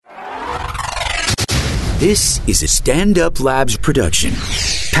This is a Stand Up Labs production,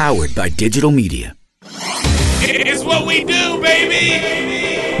 powered by digital media. It's what we do,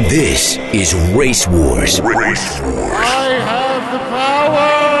 baby! This is Race Wars. I have the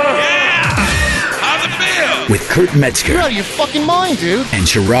power! Yeah! How's it feel? With Kurt Metzger. You're out of your fucking mind, dude. And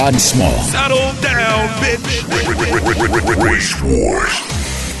Sherrod Small. Settle down, bitch! Race Wars.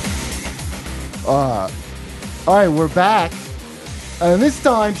 All right, we're back. And this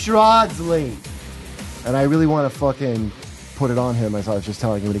time, Sherrod's late. And I really want to fucking put it on him, as I was just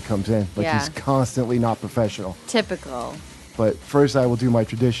telling him when he comes in. Like, he's constantly not professional. Typical. But first, I will do my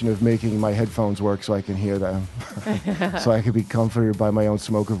tradition of making my headphones work so I can hear them. So I can be comforted by my own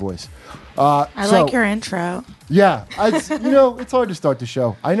smoker voice. I like your intro. Yeah. It's hard to start the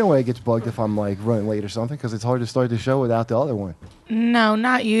show. I know I get bugged if I'm, like, running late or something, because it's hard to start the show without the other one. No,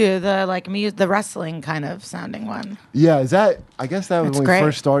 not you. The wrestling kind of sounding one. Yeah, I guess that was when we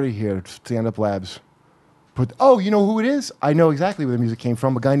first started here at Stand Up Labs. You know who it is? I know exactly where the music came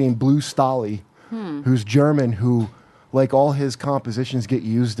from. A guy named Blue Stolly, who's German, who, like, all his compositions get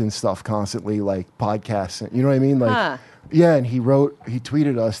used in stuff constantly, like podcasts. You know what I mean? Like, yeah, and he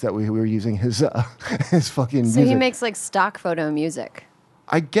tweeted us that we were using his fucking music. So he makes, like, stock photo music.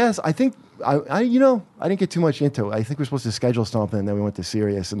 I guess. I think, I didn't get too much into it. I think we were supposed to schedule something, and then we went to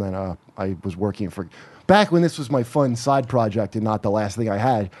Sirius, and then I was working for... Back when this was my fun side project and not the last thing I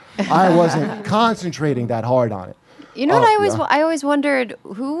had, I wasn't concentrating that hard on it. You know what I always wondered,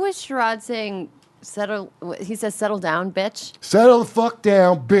 who was Sherrod saying, he says, settle down, bitch? Settle the fuck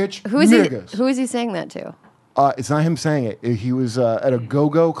down, bitch, niggas. Who is he saying that to? It's not him saying it. He was at a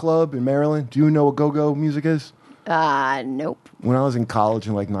go-go club in Maryland. Do you know what go-go music is? Nope. When I was in college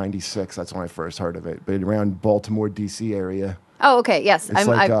in, like, 96, that's when I first heard of it. But around Baltimore, D.C. area. Oh, okay, yes.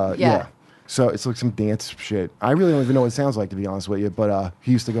 Yeah. So it's like some dance shit. I really don't even know what it sounds like, to be honest with you. But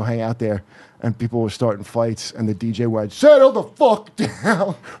he used to go hang out there, and people were starting fights, and the DJ went, settle the fuck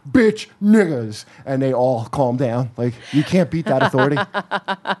down, bitch, niggas. And they all calmed down. Like, you can't beat that authority.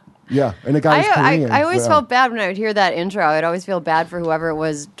 Yeah, and the guy was Korean. I always felt bad when I would hear that intro. I'd always feel bad for whoever it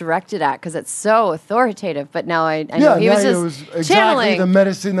was directed at, because it's so authoritative. But now I know he was just it was exactly channeling the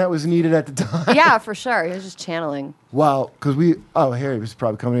medicine that was needed at the time. Yeah, for sure. He was just channeling. Wow, because Harry was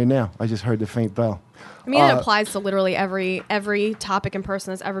probably coming in now. I just heard the faint bell. I mean, it applies to literally every topic and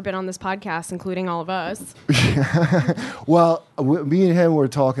person that's ever been on this podcast, including all of us. Well, me and him were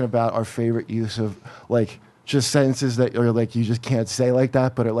talking about our favorite use of, like, just sentences that are, like, you just can't say like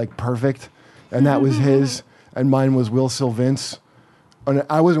that, but are, like, perfect. And that was his, and mine was Will Sylvince. And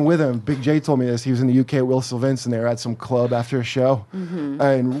I wasn't with him. Big J told me this. He was in the UK at Will Sylvince, and they were at some club after a show.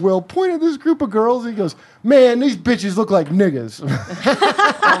 And Will pointed at this group of girls, and he goes, man, these bitches look like niggas.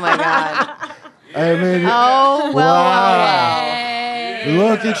 Oh, my God. I mean, wow.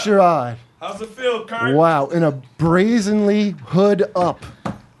 Look at Sherrod. How's it feel, Kurt? Wow, in a brazenly hood up.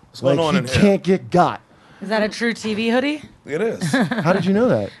 What's going on in he here? can't get got. Is that a true TV hoodie? It is. How did you know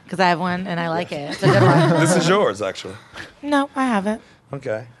that? Because I have one and I like it. It's a good one. This is yours, actually. No, I haven't.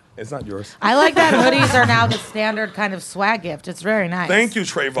 Okay. It's not yours. I like that hoodies are now the standard kind of swag gift. It's very nice. Thank you,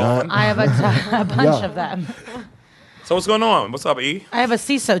 Trayvon. I have a bunch of them. So what's going on? What's up, E? I have a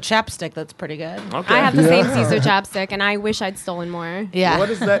CISO chapstick that's pretty good. Okay. I have the same CISO chapstick, and I wish I'd stolen more. Yeah.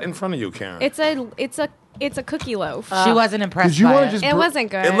 What is that in front of you, Karen? It's a cookie loaf. She wasn't impressed Did you by want it. to just? It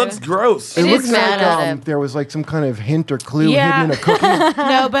wasn't good. It looks gross. It It looks is like mad at it. there was, like, some kind of hint or clue Yeah. hidden in a cookie.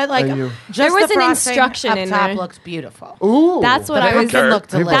 No, but like just There was the an frosting instruction up in top there. looks beautiful. Ooh, That's what But I it was. looked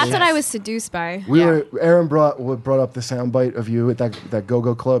That's delicious. That's what I was seduced by. Aaron brought up the soundbite of you at that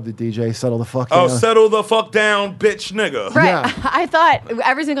go-go club. The DJ settle the fuck down. Oh, settle the fuck down, bitch, nigga. Right. Yeah. I thought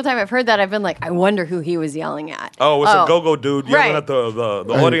every single time I've heard that, I've been like, I wonder who he was yelling at. Oh, it's a go-go dude yelling Right. at the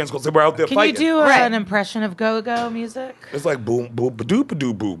audience because they were out there Can fighting. you do Right. an impression of go-go music? It's like boom, boom, ba-doop,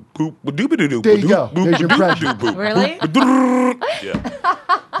 ba-doop, boom, boop, ba-doop, ba-doop, There you go. ba-doop, There's your ba-doop, impression. ba-doop, Really? ba-doop.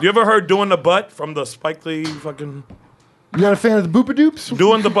 Yeah. You ever heard Doing the Butt from the Spike Lee fucking... You not a fan of the Boopadoops?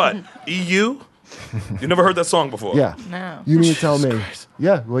 Doing the Butt. EU? You never heard that song before? Yeah. No. You need to tell me.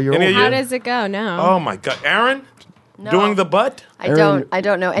 Yeah. Well, you're Any old. of you? How does it go? No. Oh, my God. Aaron? No. Doing the Butt? I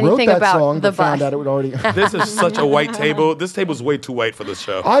don't know anything wrote that about song, the but found butt. out it would already. This is such a white table. This table's way too white for this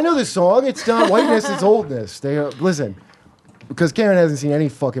show. I know this song. It's not whiteness. It's oldness. Listen, because Karen hasn't seen any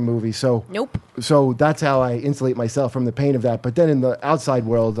fucking movie, so Nope. So that's how I insulate myself from the pain of that. But then in the outside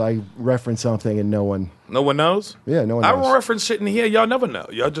world, I reference something and no one. No one knows? Yeah, no one I knows. don't reference shit in here. Y'all never know.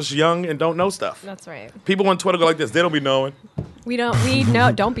 Y'all just young and don't know stuff. That's right. People on Twitter go like this. They don't be knowing. We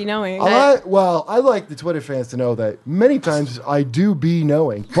know. Don't be knowing. I like the Twitter fans to know that many times I do be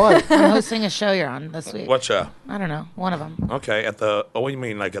knowing, but I'm hosting a show you're on this week. What show? I don't know. One of them. Okay, what do you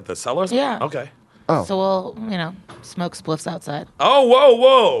mean, like at the Cellars? Yeah. Okay. Oh. So we'll, smoke spliffs outside. Oh,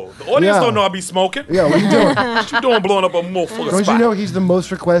 whoa. The audience Yeah. don't know I be smoking. Yeah, what are you doing? What you doing blowing up a motherfucker Don't spot? you know he's the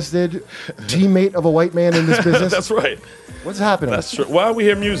most requested teammate of a white man in this business? That's right. What's happening? That's true. Why we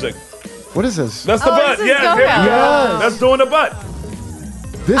hear music? What is this? That's the butt. this is Yeah, go-go. there you go. Yes. That's doing the butt.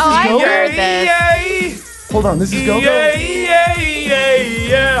 This is I go-go? heard this. Yay! Hold on, this is go-go? Yeah.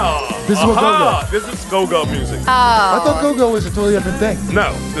 This is what Aha, this is go-go music. I thought go-go was a totally different thing.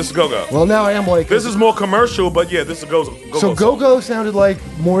 No, this is go-go. Well, now I am like... This is more commercial, but yeah, this is go-go. So go-go sounded like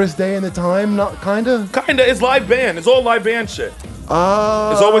Morris Day in the time, not kinda? Kinda, it's live band. It's all live band shit.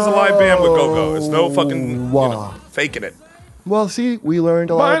 Oh. It's always a live band with go-go. It's no fucking Wow. faking it. Well, see, we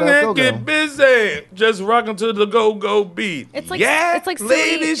learned a My lot about neck go-go. get busy, just rocking to the go-go beat. It's like- yeah, it's like silly-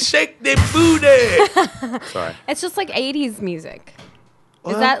 ladies shake their booty. Sorry. It's just like 80s music.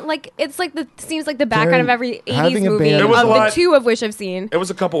 Is that like it's like seems like the background of every 80s having a movie band- It was of a the lot- two of which I've seen. It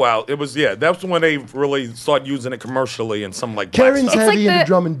was a couple out. It was that's when they really started using it commercially and some like Karen's black stuff. heavy like into the-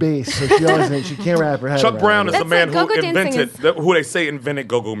 drum and bass, so she always she can't wrap her head Chuck around Brown it. is the That's man like who go-go dancing invented, who they say invented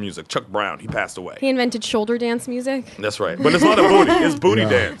go-go music. Chuck Brown. He passed away. He invented shoulder dance music. That's right. But it's not a booty. It's booty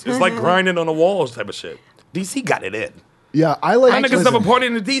dance. It's like grinding on the walls type of shit. DC got it in. Yeah, I like... My niggas never partied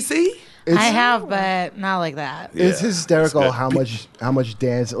in the DC? I have, but not like that. It's Yeah, hysterical it's how much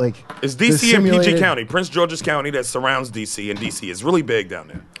dance, like... It's the DC and PG simulated- County, Prince George's County that surrounds DC, and DC is really big down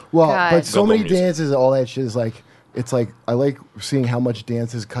there. Well, God. but so Go-go many music. dances, all that shit is like... It's like, I like seeing how much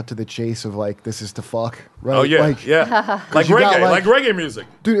dance is cut to the chase of like, this is to fuck, right? Oh yeah, Like, yeah. Like you got, reggae, like reggae music.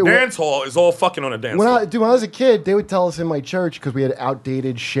 Dude, Dance hall is all fucking on a dance When floor. I was a kid, they would tell us in my church, because we had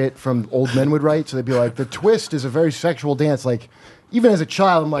outdated shit from old men would write, so they'd be like, the twist is a very sexual dance. Like, even as a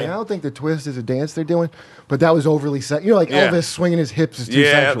child, I'm like, I don't think the twist is a dance they're doing. But that was overly sexual. Like Yeah. Elvis swinging his hips is too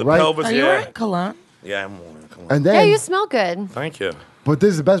Yeah, sexual, the right? pelvis. Are you Yeah, wearing cologne? yeah. I'm on it. Come on. And Yeah, then, you smell good. Thank you. but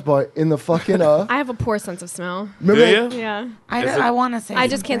this is the best part, in the fucking, I have a poor sense of smell. remember Do that- you? Yeah. I want to say I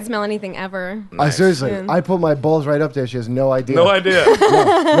just can't something. smell anything ever. I seriously, Yeah. I put my balls right up there. She has no idea. No idea.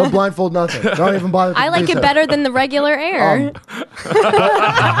 No blindfold, nothing. Don't even bother. I like it better than the regular air.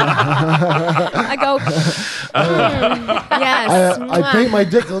 I go, yes. I paint my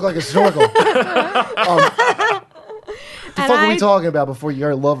dick to look like a snorkel. The And fuck are we I- talking about before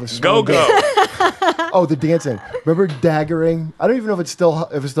your love of Go snorkel? go. Oh, the dancing. Remember daggering? I don't even know if it's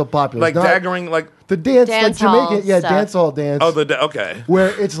still popular. Like It's not- daggering, like the dance, Dance like hall Jamaican, yeah, stuff. dance hall dance. okay. where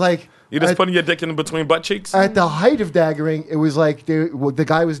it's like You just at, putting your dick in between butt cheeks. at the height of daggering, it was like the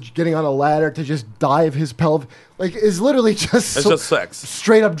guy was getting on a ladder to just dive his pelvis. Like it's literally just It's just sex.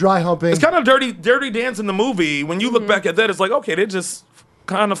 straight up dry humping. It's kind of dirty dance in the movie. When you look back at that, it's like okay, they're just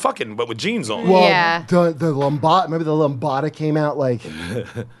kind of fucking, but with jeans on. Well, Yeah. the lambada. Remember the lambada came out? Like,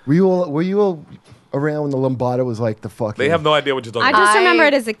 were you all around when the lambada was like the fucking? They have no idea what you're talking I about. just remember I-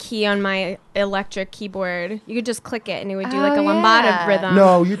 it as a key on my electric keyboard. You could just click it and it would do like a Oh, lambada yeah. rhythm.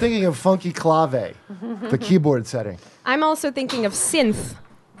 No, you're thinking of funky clave, the keyboard setting. I'm also thinking of synth.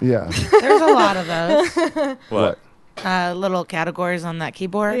 Yeah. There's a lot of those What? little categories on that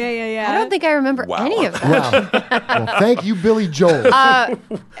keyboard. Yeah. I don't think I remember Wow. any of that. Wow. Well, thank you, Billy Joel.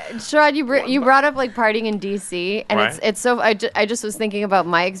 Sherrod, you brought up like partying in DC, and Right. it's so. I just was thinking about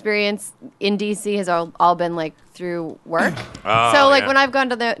my experience in DC has all been like through work. Oh, So like yeah. when I've gone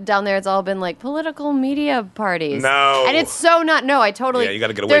to down there, it's all been like political media parties. No. and it's so not. No, I totally. Yeah, you got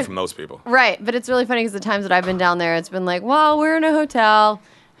to get away there's- from those people. Right, but it's really funny because the times that I've been down there, it's been like, well, we're in a hotel.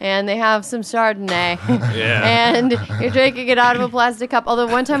 And they have some Chardonnay, Yeah. and you're drinking it out of a plastic cup. Although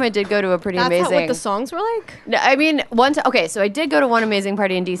one time I did go to a pretty That's amazing. what the songs were like? No, I mean, one time. Okay, so I did go to one amazing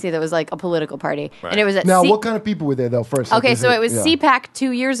party in DC that was like a political party, Right. and it was at Now, C- what kind of people were there though? First. Okay, Like, so it was yeah. CPAC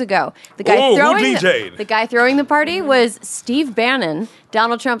 2 years ago. The guy Ooh, who throwing DJ'd? the guy throwing the party was Steve Bannon,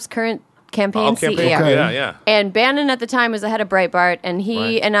 Donald Trump's current campaign CEO. Okay. Yeah. And Bannon at the time was the head of Breitbart, and he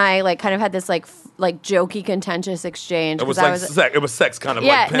Right. and I like kind of had this like jokey, contentious exchange. It was 'cause I like sex. It was sex, kind of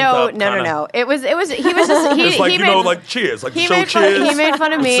yeah, like pent no, up, no. kinda- It was. He was just. He, It's like he you made, know, like Cheers, like the he show made fun, Cheers. he made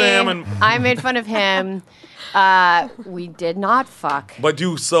fun of with me. Sam and, I made fun of him. We did not fuck. but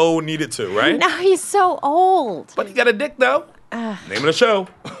you so needed to, right? Now he's so old. But he got a dick though. Name of the show.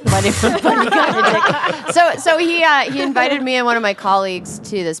 But he got ridiculous. So he invited me and one of my colleagues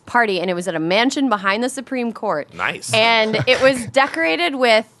to this party, and it was at a mansion behind the Supreme Court. Nice. And it was decorated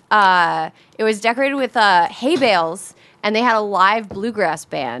with hay bales. And they had a live bluegrass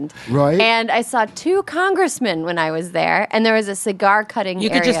band. Right. And I saw 2 congressmen when I was there, and there was a cigar cutting You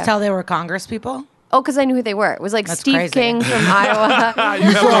area. could just tell they were Congress people. Oh, because I knew who they were. It was like That's Steve crazy. King from Iowa.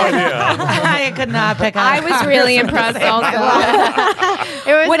 You have no idea. I could not pick up. I was really impressed also.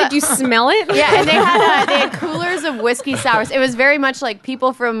 It was What, did you smell it? Yeah, and they had coolers of whiskey sours. It was very much like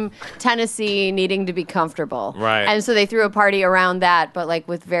people from Tennessee needing to be comfortable. Right. And so they threw a party around that, but like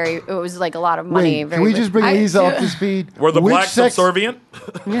with it was like a lot of money. Wait, can we just bring Liza up to speed? Were the Which blacks sex- subservient?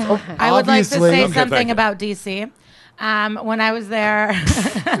 I would like to Obviously. say Okay, thank something you. about DC. When I was there,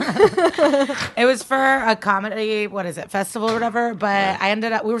 it was for a comedy, festival or whatever. But I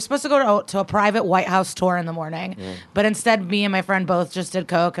ended up, we were supposed to go to a private White House tour in the morning. But instead, me and my friend both just did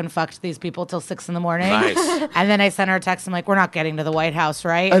coke and fucked these people till 6 a.m. Nice. And then I sent her a text. I'm like, we're not getting to the White House,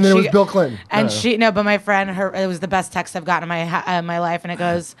 right? And then it she- was Bill Clinton. And but my friend, it was the best text I've gotten in my life. And it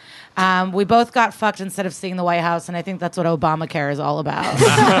goes, we both got fucked instead of seeing the White House. And I think that's what Obamacare is all about.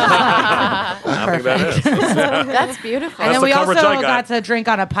 I think that is. That's beautiful. And That's then we the also coverage I got. got to drink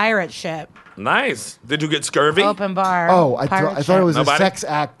on a pirate ship, Nice. Did you get scurvy? open bar. Oh, I pirate thought it was ship. a Nobody? sex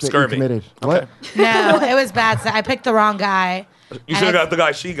act that Scurvy. you committed. Okay. What? No, it was bad. I picked the wrong guy. You should have got the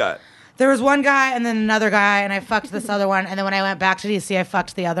guy she got. There was one guy and then another guy, and I fucked this other one. And then when I went back to DC, I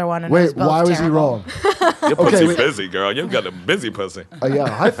fucked the other one. And it was Wait, both why was he terrible. wrong? Your pussy's wait. busy, girl. You got a busy pussy. Yeah,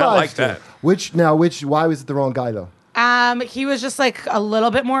 high five. like that. Why was it the wrong guy though? He was just like a little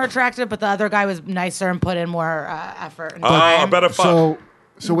bit more attractive, but the other guy was nicer and put in more effort. And Oh, time. better fuck.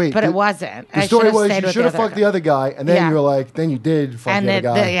 So wait. But it wasn't. The I story should've was stayed you with should have other fucked guy. the other guy, and then Yeah. you were like, then you did fuck And the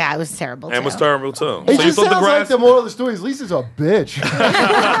other guy. yeah, it was terrible. And too. was terrible too. It So you just thought the sounds like grass the moral of the story is Lisa's a bitch.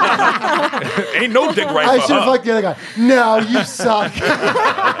 ain't no dick right I for should have her. fucked the other guy. No, you suck.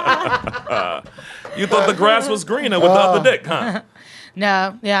 You thought the grass was greener with the other dick, huh?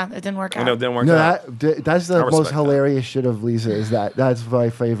 No, yeah, it didn't work out. You know, it didn't work No, out. that's I the respect most that. hilarious shit of Lisa. Is that's my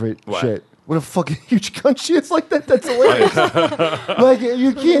favorite What? shit. What a fucking huge cunt she is like that. That's hilarious. Like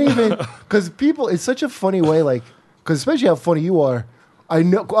you can't even because people. It's such a funny way. Like because especially how funny you are. I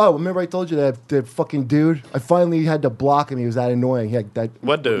know. Oh, remember I told you that fucking dude. I finally had to block him. He was that annoying. He had that.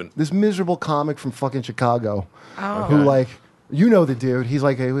 What dude? This miserable comic from fucking Chicago. Oh. Who like. You know the dude. He was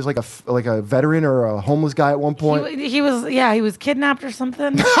like a veteran or a homeless guy at one point. He was kidnapped or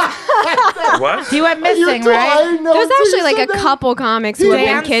something. What? He went missing, You're right? I know There's until actually you like said a that. couple comics who have been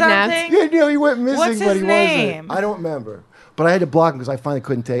Dan kidnapped. something? Yeah, no, he went missing, What's but his he name? wasn't. I don't remember. But I had to block him because I finally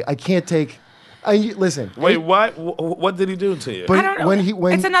couldn't take. I can't take. Listen. Wait, what did he do to you? But I don't know.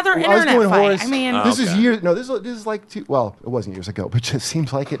 when It's another I was internet doing fight. Horace, I mean- Oh, this is okay. years. No, this is like well, it wasn't years ago, but it just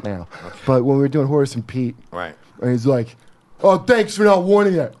seems like it now. But when we were doing Horace and Pete, Right. and he's like, "Oh, thanks for not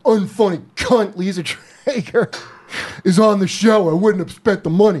warning that unfunny cunt Liza Treyger is on the show. I wouldn't have spent the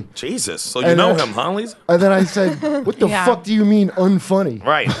money." Jesus. So you And know then- him, huh, Lisa? And then I said, "What the Yeah. fuck do you mean unfunny?"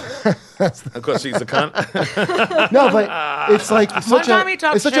 Right. Of course, she's a cunt. No, but it's like such time he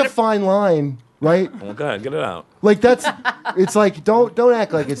talked it's such a shit- fine line, right? Well, go ahead, get it out. Like it's like don't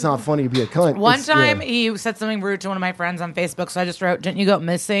act like it's not funny to be a cunt. One It's- time yeah. he said something rude to one of my friends on Facebook, so I just wrote, "Didn't you go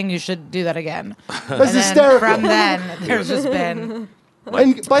missing? You should do that again." That's And then hysterical. From then, there's just been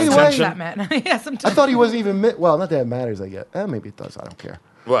And by the way, attention. that man. Yeah, some I thought he wasn't even well. Not that it matters. I guess maybe it does. I don't care.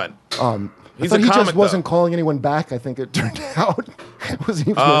 What? I He's thought a he comic, just wasn't though. calling anyone back. I think it turned out. It wasn't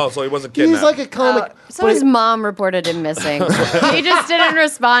even. Oh, so he wasn't He's kidnapped. like a comic. So but his mom reported him missing. He just didn't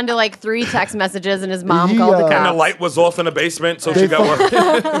respond to like 3 text messages, and his mom He, called the and And the cops. light was off in the basement, so They she got worried.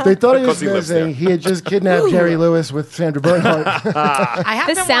 they thought he was Because he lives there. missing. He had just kidnapped Jerry Lewis with Sandra Bernhardt. I have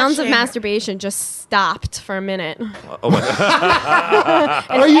The been sounds of watching- masturbation just stopped for a minute. Are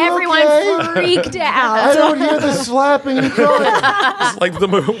you Everyone okay? freaked I out. don't hear the slapping and crying. It's like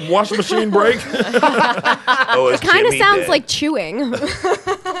the washing machine break. Oh, it's Kind of Jimmy sounds dead. like chewing.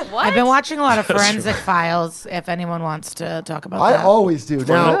 I've been watching a lot of Forensic Files. If anyone wants to talk about I that, always do.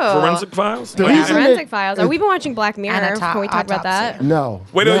 Now, Forensic files? The Like- reason Forensic it- Files. We've been watching Black Mirror. Anato- Can we talk about that? autopsy. no.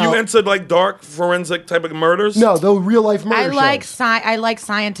 Wait, no, are you into like dark forensic type of murders? No, the real life murder I like shows. I like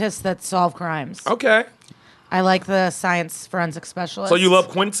scientists that solve crimes. Okay. I like the science forensic specialists. So you love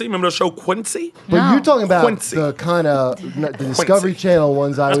Quincy? Remember the show Quincy? But No. you're talking about Quincy. the kind of the Discovery Channel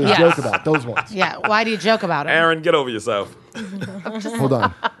ones I always Yes. joke about. Those ones. Yeah. Why do you joke about it? Aaron, get over yourself. Hold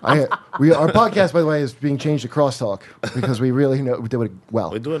on. Our podcast, by the way, is being changed to crosstalk because we really know we do it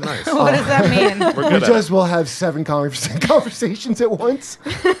well. We do it nice. What does that mean? We're We good at just it. will have 7 conversations at once. I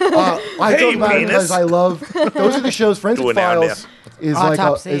Hey, talk about it penis. because I love. Those are the shows. Forensic Do it now and Files is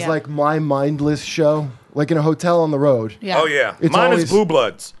Autopsy, is yeah. like my mindless show. like in a hotel on the road. Yeah. Oh yeah, It's mine always- is Blue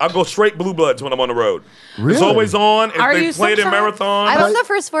Bloods. I'll go straight Blue Bloods when I'm on the road. Really? It's always on. If Are they you played in sometimes- marathon, I love the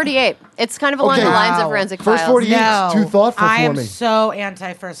first 48. It's kind of along Okay. the lines Wow. of Forensic First Files. 48 No, is too thoughtful I for am me. so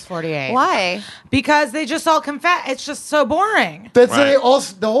anti first 48. Why? Because they just all confess. It's just so boring. That's Right. they all.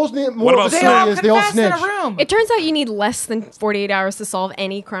 The whole more about of the They all story is they all confess snitch. in a room. It turns out you need less than 48 hours to solve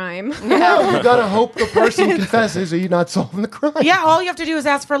any crime. No, you gotta hope the person confesses, or you're not solving the crime. Yeah, all you have to do is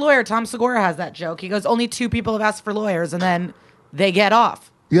ask for a lawyer. Tom Segura has that joke. He goes, only 2 people have asked for lawyers, and then they get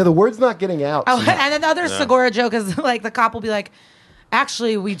off. Yeah, the word's not getting out. Oh, and then the other Segura joke is like the cop will be like,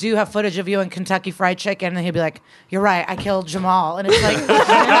 actually, we do have footage of you in Kentucky Fried Chicken. And he'll be like, you're right, I killed Jamal. And it's like,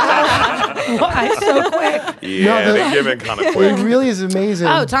 why so quick? yeah, they're giving kind of It quick. really is amazing.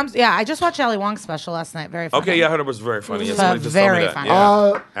 Oh, Tom's, yeah, I just watched Ali Wong's special last night. Very funny. Okay, yeah, I heard it was very funny. Yeah, Uh, somebody just very told me that. funny.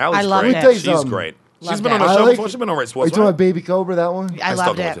 Yeah. Ali's I loved great. it. Let me She's tell you something. great. She's Loved been on it. the I show like- before. She's been on Race Are you Sports. talking Right? about Baby Cobra, that one? I I loved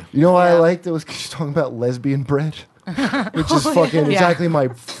still it. watch it. You know why I liked it was 'cause she's talking about lesbian bread, which is fucking Yeah. exactly my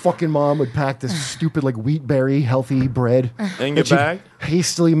fucking mom would pack this stupid like wheat berry healthy bread In your that she'd bag?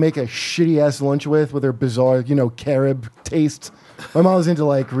 hastily make a shitty ass lunch with her bizarre Carib taste. My mom was into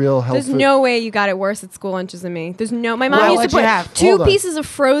like real health. There's food. no way you got it worse at school lunches than me. There's no. My mom Well, used to what'd you put have? 2 Hold on. pieces of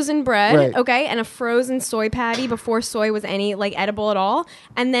frozen bread, Right. okay, and a frozen soy patty before soy was any like edible at all,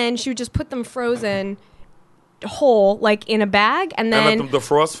 and then she would just put them frozen whole like in a bag, and And let then them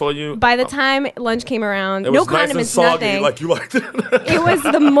defrost for you. by the time lunch came around, it no was nice and condiments, soggy, nothing. like you liked it. It was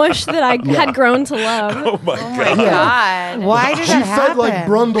the mush that I had grown to love. Oh my god. God. Why did She that fed happen? like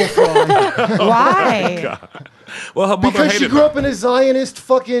Brundlefly Why? Well, her mother because she hated grew her. up in a Zionist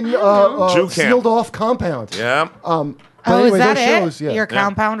fucking Jew camp. sealed off compound. Yeah. But Oh, anyway, is that those it? shows, yeah. Your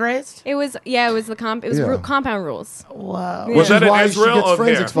compound raised? It was it was Yeah. compound rules. Whoa. Was that Which is in why she Israel gets or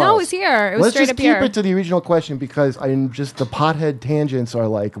forensic here? files. No, it was here. It was Let's straight just up keep here. it to the original question because I'm just the pothead tangents are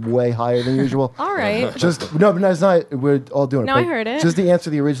like way higher than usual. All right. Just no, but that's not. We're all doing it. No, I but heard it. Just the answer to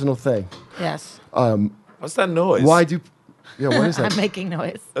the original thing. Yes. What's that noise? Why do? Yeah, what is that? I'm making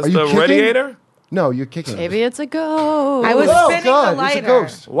noise. That's Are you the kicking? radiator? No, you're kicking. Maybe it's a ghost. I was Oh spinning God, the it's a lighter.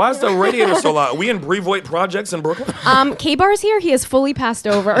 ghost. Why is the radiator so loud? Are we in Brevoort Projects in Brooklyn? K-Bar's here. He has fully passed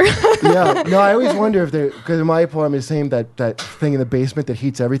over. Yeah, no, I always wonder if they're because in my apartment is saying that thing in the basement that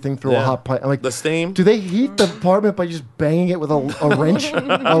heats everything through a Yeah. hot pipe. I'm like, The steam? Do they heat the apartment by just banging it with a wrench,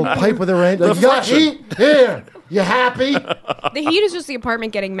 a pipe with a wrench? Like, you got friction. heat here. You happy? The heat is just the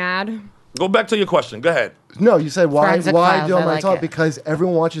apartment getting mad. Go back to your question. Go ahead. No, you said why? Forensic Why Files, do I I like talk? it. Because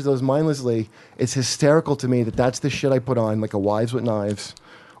everyone watches those mindlessly. It's hysterical to me that that's the shit I put on, like a Wives with Knives,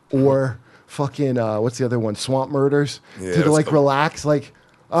 or fucking what's the other one? Swamp Murders. Yeah, to that's like the- relax, like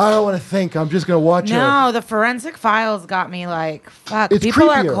I don't want to think. I'm just gonna watch it. No, the Forensic Files got me like, fuck. It's People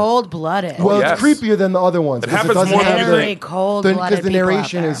creepier. are cold blooded. Well, yes. it's creepier than the other ones. It 'cause happens doesn't more than have you the- very cold blooded. Because the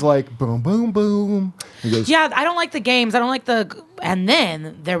narration is like boom, boom, boom. He goes, Yeah, I don't like the games. I don't like and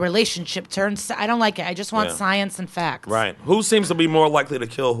then their relationship turns. I don't like it. I just want Yeah. science and facts. Right. Who seems to be more likely to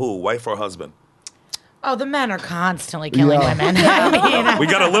kill who, wife or husband? Oh, the men are constantly killing Yeah. women. I mean, We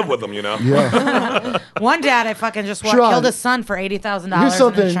got to live with them, you know? yeah, one dad I fucking just Sean, killed his son for $80,000 here's in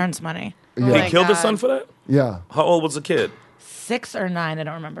something- insurance money. yeah, He killed his God. son for that? yeah. How old was the kid? 6 or 9, I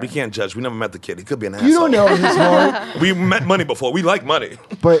don't remember. We can't judge. We never met the kid. He could be an asshole. You don't know his heart, We met money before. We like money.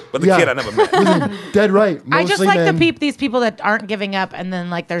 but But the yeah. kid I never met. Dead right. I just Mostly like men. these people that aren't giving up, and then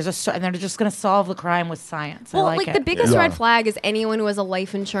like and they're just gonna solve the crime with science. Well, I like it. the biggest Yeah. red flag is anyone who has a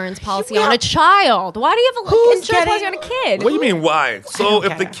life insurance policy Yeah. on a child. Why do you have a Who's insurance policy on getting- a kid? What do you mean, why? So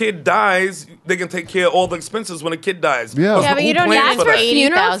don't if the care. kid dies, they can take care of all the expenses when the kid dies. Yeah. Because Yeah, but who you don't plans need for for that?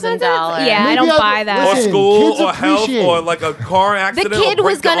 funeral $80,000. expenses? Yeah, I Maybe don't I'll- buy that. Or Listen, school, kids or health, appreciate or it. like a car The accident. kid or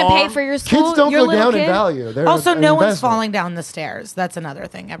was break the going to pay arm. for your school. Kids don't your go little down in kid. value. They're also, an no one's investment. falling down the stairs. That's another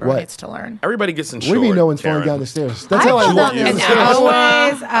thing everyone What? needs to learn. Everybody gets insured. What do you mean no one's falling Karen. down the stairs? That's I how I fall walk down you. down the the It's stairs.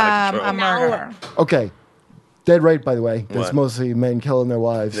 always control. a murderer. Okay. Dead right, by the way. It's What? mostly men killing their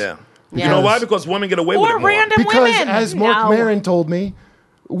wives. Yeah. Yeah. You know why? Because women get away with it Or more. random Because women. as Mark No. Maron told me,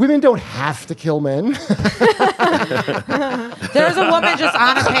 women don't have to kill men. There's a woman just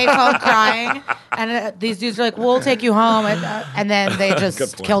on a payphone crying, and these dudes are like, "We'll take you home," and then they just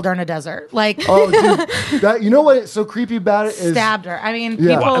point. killed her in a desert, like Oh, dude. You know what is so creepy about it is stabbed her. I mean,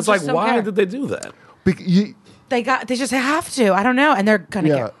 Yeah. people It's like, just don't why care. did they do that? They just have to. I don't know, and they're gonna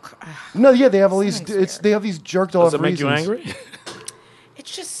Yeah. get. No, yeah, they have all these. Something's They have these jerked off Does it make you reasons. angry?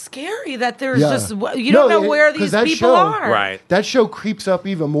 It's just scary that there's Yeah. just you don't know where 'cause these that people show- are. Right. That show creeps up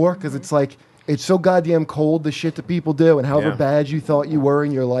even more because it's like it's so goddamn cold the shit that people do, and however Yeah. bad you thought you were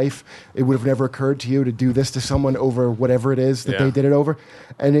in your life, it would have never occurred to you to do this to someone over whatever it is that Yeah. they did it over,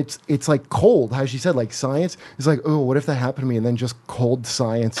 and it's like cold. How she said, like science is like, oh, what if that happened to me, and then just cold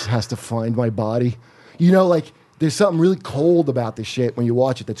science has to find my body. You know, like there's something really cold about this shit when you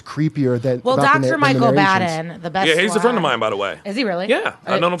watch it. That's creepier than Well, about Dr. the Michael narrations. Baden, the best. Yeah, he's a friend of one. mine, by the way. Is he really? Yeah,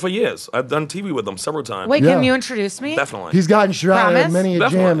 I've known him for years. I've done TV with him several times. Wait, Yeah. can you introduce me? Definitely. He's gotten shrouded in Promise? many a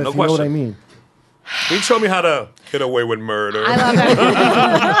Definitely, jam, no if you know what I question. mean. He showed me how to get away with murder. I love it.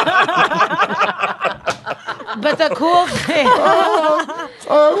 But the cool thing, Oh,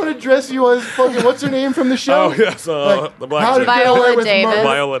 I want to dress you as fucking. What's her name from the show? Oh, yes, the black how to chick. get away Viola with Davis. murder.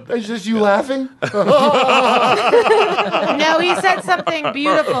 Viola. It's just you laughing. no, he said something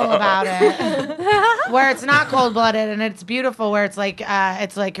beautiful about it, where it's not cold blooded and it's beautiful, where it's like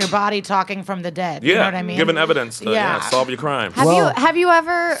your body talking from the dead. Yeah, You know what I mean? giving evidence to Yeah. solve your crimes. Well- Have you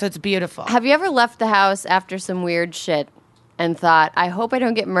ever So it's beautiful. have you ever left the house after some weird shit and thought, I hope I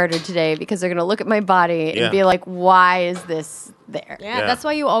don't get murdered today because they're gonna look at my body Yeah. and be like, why is this there? Yeah, Yeah. that's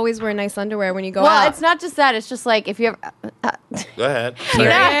why you always wear nice underwear when you go Well, out. it's not just that. It's just like if you ever. Go ahead.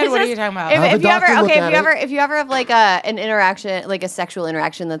 Period? it's What are just- you talking about? If, Have if a you ever, doctor look okay, at if you ever have like an interaction, like a sexual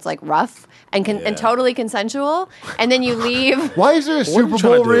interaction that's like rough and and totally consensual, and then you leave. Why is there a What are Super you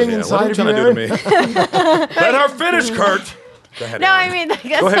trying Bowl to do ring here? inside What are you of trying you? to do to Aaron? me? Let her finish, Kurt. Go ahead, No, Aaron. I mean that's Go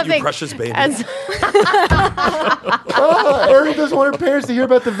ahead, you something. precious baby. as- Oh, Aaron doesn't want her parents to hear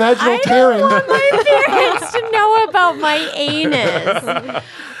about the vaginal I tearing. don't want my parents to know about my anus.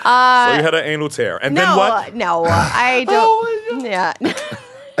 So you had an anal tear. And then what? No, I don't. Yeah.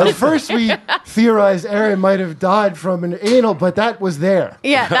 At first, we theorized Aaron might have died from an anal, but that was there.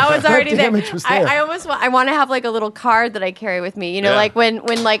 Yeah, that was already there. damage was there. I almost I want to have like a little card that I carry with me. You know, Yeah. like when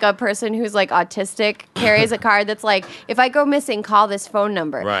like a person who's like autistic carries a card that's like, if I go missing, call this phone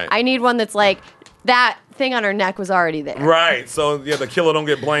number. Right. I need one that's like that thing on her neck was already there. Right. So, yeah, the killer don't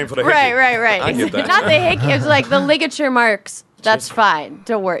get blamed for the Right, hickey. right. I get that. Not the hickey. It's like the ligature marks. That's fine.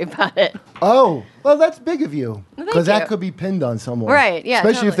 Don't worry about it. Oh, well, that's big of you. Because that you. could be pinned on someone. Right, yeah,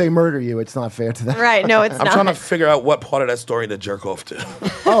 Especially if totally. they murder you, it's not fair to them. Right. No, it's I'm not. trying to figure out what part of that story to jerk off to.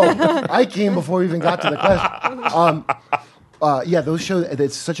 Oh, I came before we even got to the question. Yeah, those shows,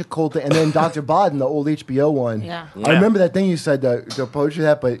 it's such a cool thing. And then Dr. Bodden, the old HBO one. Yeah. I remember that thing you said, the poetry of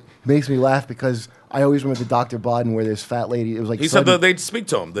that, but it makes me laugh because I always remember the Dr. Bodden where this fat lady, it was like He said sudden- that they'd speak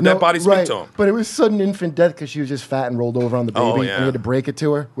to him. The dead body speak right, to him. But it was sudden infant death because she was just fat and rolled over on the baby, Oh, and yeah. you had to break it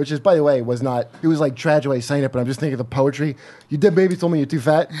to her. Which is, by the way, was not. It was like tragic way of saying it, but I'm just thinking of the poetry. You dead baby told me you're too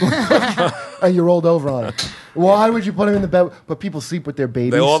fat, and you rolled over on it. Why would you put him in the bed? But people sleep with their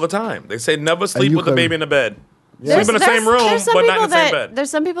babies. They all the time. They say never sleep you with the could- baby in the bed. There's- Sleep in the same there's- room, there's some but not people in the same that- bed. There's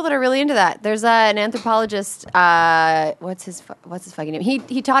some people that are really into that. There's an anthropologist. What's his fucking name?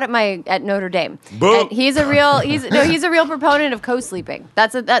 He taught at Notre Dame. Boo. And he's a real proponent of co-sleeping.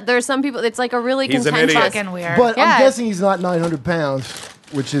 There's some people. It's like a really He's an contentious. idiot. Fucking weird. But Yeah. I'm guessing he's not 900 pounds,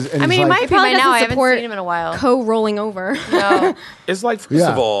 which is. And I he's mean, he like, might be probably by now. doesn't I haven't support seen him in a while. co-rolling over. No. It's like, first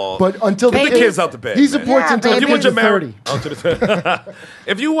Yeah, of all, but until get the kids out the bed. he man. supports Yeah, until baby. the If you want kids your are marriage, 30.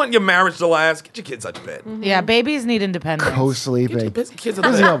 if you want your marriage to last, get your kids out the bed. Yeah, babies need independence. Co-sleeping. Busy kids out the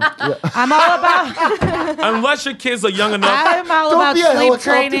Busy, bed. yeah. I'm all about. Unless your kids are young enough. I'm all Don't about be a sleep helicopter.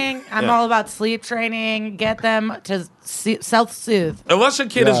 training. I'm Yeah. all about sleep training. Get them to self-soothe. Unless your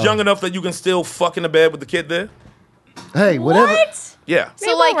kid is Yeah. young enough that you can still fuck in the bed with the kid there. Hey, whatever. What? Yeah.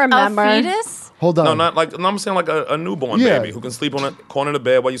 So like remember. a fetus? Hold on. No, not like. No, I'm saying like a newborn Yeah. baby who can sleep on a corner of the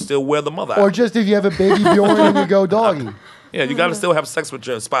bed while you still wear the mother out. Or just if you have a baby Bjorn and you go doggy. Yeah, you got to still have sex with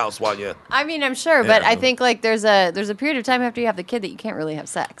your spouse while you're. I mean, I'm sure, but Yeah. I think like there's a period of time after you have the kid that you can't really have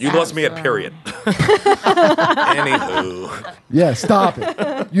sex. You lost me at period. Anywho. Yeah, stop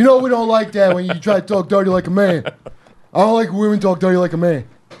it. You know we don't like that when you try to talk dirty like a man. I don't like when women talk dirty like a man.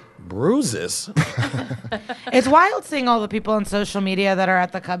 Bruises? It's wild seeing all the people on social media that are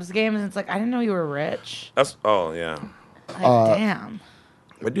at the Cubs games. And it's like, I didn't know you were rich. That's, oh, yeah. Like, damn.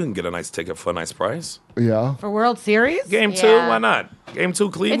 But you can get a nice ticket for a nice price. Yeah. For World Series? Game two, Yeah. why not? Game two,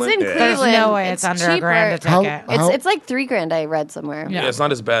 Cleveland? It's in yeah. There's Cleveland. no way it's under cheaper. $1,000 a How- ticket. how- It's like $3,000 I read somewhere. Yeah, it's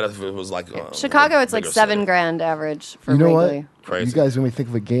not as bad as if it was like Chicago, it's like bigger $7,000 city. average for You know Wrigley. what? Crazy. You guys, when we think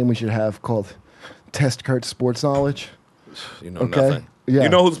of a game we should have called Test Kurt Sports Knowledge. You know Okay. nothing. Yeah. You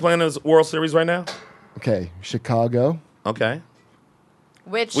know who's playing this World Series right now? Okay, Chicago. Okay.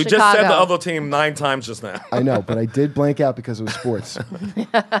 Which We Chicago? just said the other team 9 times just now. I know, but I did blank out because it was sports.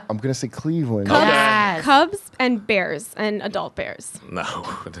 I'm going to say Cleveland. Yes. Cubs and bears and adult bears. No.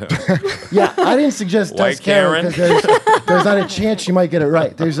 Yeah, I didn't suggest White Test Karen Karen. because there's not a chance she might get it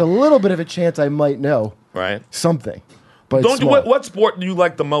right. There's a little bit of a chance I might know Right. something. But Don't it's you, small. what sport do you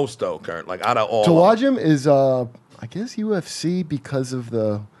like the most, though, Kurt? Like, out of all To of watch him is, I guess, UFC because of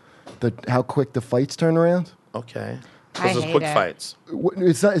the how quick the fights turn around. them? Okay. I This is hate quick it. fights.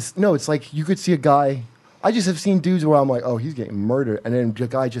 It's not. It's like you could see a guy I just have seen dudes where I'm like, oh, he's getting murdered, and then the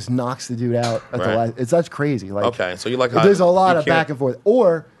guy just knocks the dude out at the Right. last. That's crazy. Like, Okay, so you like there's a lot you of can't- back and forth,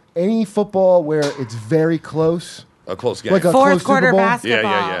 or any football where it's very close. a close game. Like a Fourth close quarter Super Bowl?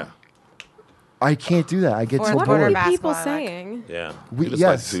 basketball. yeah. I can't do that. I get so Fourth What quarter bored. are people basketball, I like. saying? Yeah. We, You just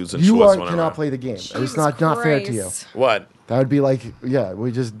yes, like dudes in you shorts are, running cannot around. play the game. It's Jesus not fair to you. Christ. What? That would be like, yeah,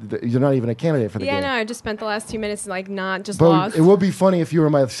 you're not even a candidate for the Yeah, game. no, I just spent the last 2 minutes like not just But lost. it would be funny if you were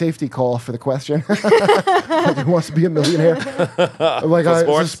my safety call for the question. Like, who wants to be a millionaire? I'm like, it's a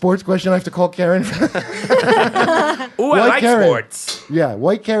sports? sports question. I have to call Karen. Ooh, I White like Karen. sports. Yeah,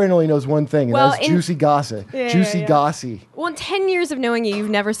 white Karen only knows one thing, and Well, that's in- juicy gossip. Yeah, Juicy yeah. gossy. Well, in 10 years of knowing you, you've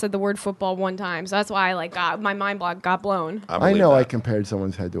never said the word football one time. So that's why I like my mind block got blown. I believe know I that. compared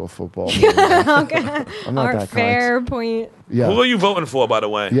someone's head to a football. I'm not that Fair kind. point. Yeah, Who are you voting for, by the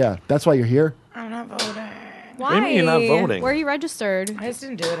way? yeah. That's why you're here. I'm not voting. Why? do you mean you're not voting? Where are you registered? I just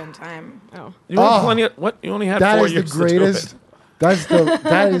didn't do it in time. Oh. You had Oh. plenty of, what? You only had That 4 is the years to do greatest. it.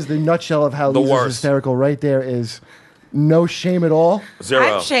 That is the nutshell of how The Lisa's worst. hysterical. Right there is no shame at all. 0.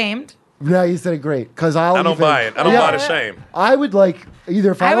 I'm shamed. No, you said it great because I don't buy it. I don't buy the shame. I would like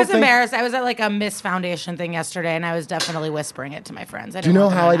either if I, I don't was think, embarrassed. I was at like a Miss Foundation thing yesterday, and I was definitely whispering it to my friends. Do you know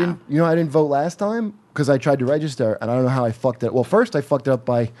how I didn't? You know, I didn't vote last time because I tried to register, and I don't know how I fucked it. Well, first I fucked it up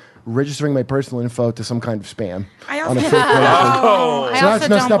by registering my personal info to some kind of spam I on a also, fake page. Oh, I So also that's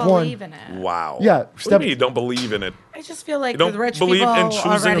messed don't up one. believe in it. wow. Yeah, What do you step- mean you don't believe in it? I just feel like You don't the rich believe people in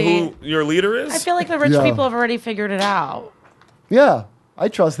choosing already. who your leader is? I feel like the rich Yeah. people have already figured it out. Yeah, I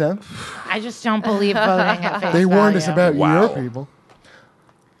trust them. I just don't believe voting at face They warned us value. about Wow. your people.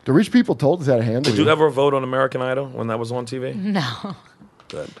 The rich people told us how to handle Did you ever vote on American Idol when that was on TV? No.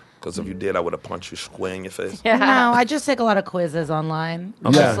 Good. Because if you did, I would have punched you square in your face. No, I just take a lot of quizzes online, Yeah.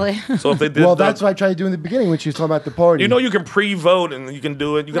 honestly. So if they did, Well, that's what I tried to do in the beginning when she was talking about the party. you know, you can pre-vote and you can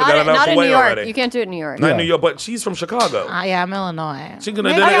do it. You could have got it out Not the in way New York. already. You can't do it in New York. Not in Yeah. New York, but she's from Chicago. Yeah, I'm Illinois. She could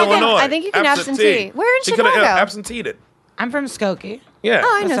have Maybe did it I in can- Illinois. I think you can absentee. Where in She could have Chicago? absenteed. I'm from Skokie. Yeah.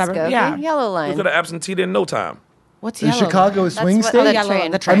 Oh, I know suburb. Skokie. Yeah. Yellow You Line. could have absenteed in no time. What's is yellow? Chicago a swing what- state? the Yellow,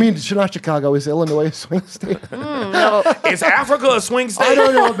 train. the I train. mean, not Chicago. Is Illinois a swing state? Is Africa a swing state? I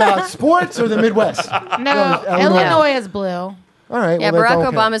don't know about sports or the Midwest. no, Illinois. Illinois is blue. All right. Yeah, well, that Barack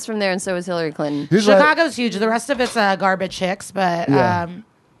don't count. Obama's from there, and so is Hillary Clinton. Here's what- Chicago's huge. The rest of it's garbage chicks, but Yeah.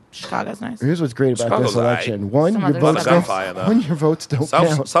 Chicago's nice. Here's what's great about Chicago's this election. aight. One, Some your other votes stuff. don't. Gunfire, though. One, your votes don't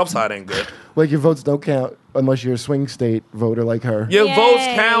count. Southside ain't good. Like your votes don't count unless you're a swing state voter like her. Your Yay. votes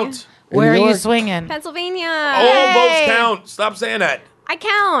count. Where are New you York- swinging? Pennsylvania. All votes count. Stop saying that. I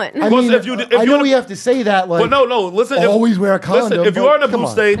count. I Because mean, if you- if I know you're- we have to say that. Like, But no. Listen. always wear a condom. Listen, if you but are in a come blue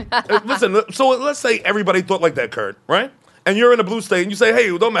on. state, listen. So let's say everybody thought like that, Kurt, right? And you're in a blue state, and you say, "Hey,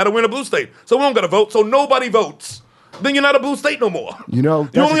 it don't matter. We're in a blue state, so we don't got to vote. So nobody votes. Then you're not a blue state no more. You know, you're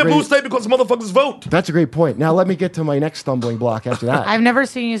that's only a a blue great- state because motherfuckers vote. That's a great point. Now let me get to my next stumbling block after that. I've never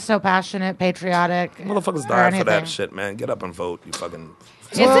seen you so passionate, patriotic. Motherfuckers or die for that anything. shit, man. Get up and vote. You fucking.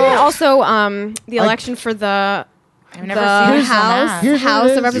 Isn't it also the election for the I've never seen you so House mad. Here's what it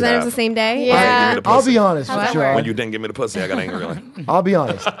House is. of Representatives Yeah. the same day? Yeah. I'll be honest, How's that Shaw. When you didn't give me the pussy, I got angry. Like, I'll be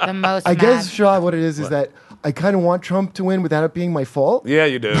honest. The most I guess, mad. Shaw, what it is that I kind of want Trump to win without it being my fault. yeah,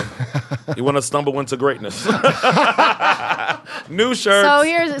 you do. You want to stumble into greatness. New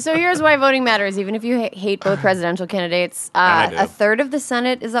shirts. So here's why voting matters. Even if you hate both presidential candidates, I do. a third of the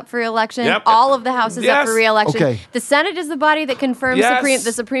Senate is up for re-election. Yep. All of the House is up Yes. for re-election. Okay. The Senate is the body that confirms Yes.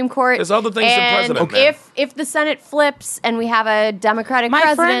 the Supreme Court. There's other things than and president, man. if the Senate flips and we have a Democratic My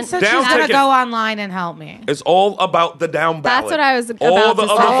friend president, said Down she's going to ticket. go online and help me. It's all about the down ballot. That's what I was all about the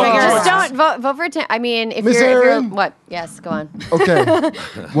to other say. fucking Figure it choices. out. don't vote for it. I mean, if Miss you're Aaron? what? Yes, go on. Okay.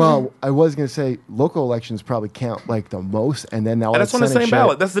 Well, I was going to say local elections probably count like the most, and then now And that's that on the Senate same shit,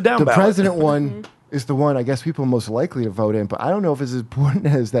 ballot. That's the down the ballot. president one is the one I guess people are most likely to vote in, but I don't know if it's as important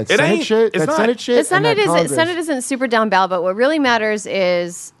as that It Senate ain't. shit. It's That not. Senate shit. The and Senate that Congress. isn't super down ballot, but what really matters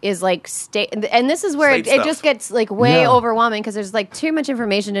is like state, and this is where State it stuff. just gets like way Yeah. overwhelming because there's like too much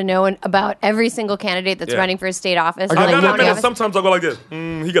information to know about every single candidate that's Yeah. running for a state office. I or, got like, it. county office. Sometimes I'll go like this.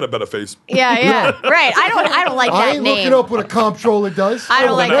 He got a better face. Yeah, right. I don't like I that ain't name. looking up what a comptroller does. I don't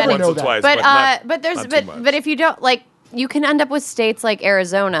will like never that name. know Once or twice. but not- but there's not too much. but if you don't like. You can end up with states like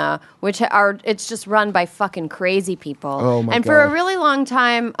Arizona, which are it's just run by fucking crazy people. Oh, my and for a God. really long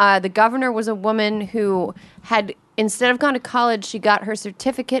time, the governor was a woman who had instead of going to college, she got her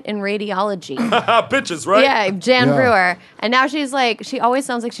certificate in radiology. Bitches, right? Yeah, Jan Yeah. Brewer. And now she's like, she always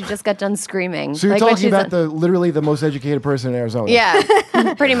sounds like she just got done screaming. So you're like when talking she's about literally the most educated person in Arizona.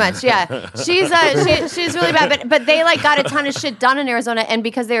 Yeah, pretty much. Yeah, she's really bad. But they like got a ton of shit done in Arizona, and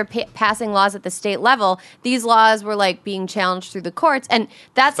because they were passing laws at the state level, these laws were like being challenged through the courts, and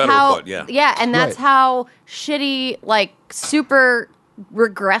that's Federal how. court, yeah. And that's Right. how shitty like super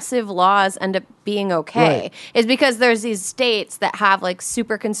regressive laws end up being okay. Right. Is because there's these states that have like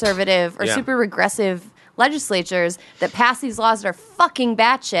super conservative or Yeah. super regressive legislatures that pass these laws that are fucking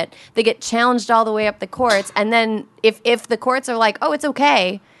batshit. They get challenged all the way up the courts, and then if the courts are like, oh, it's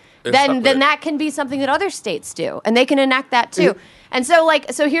okay, They're stuck then with it. that can be something that other states do, and they can enact that too. And so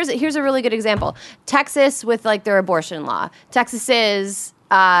here's a really good example. Texas with like their abortion law. Texas is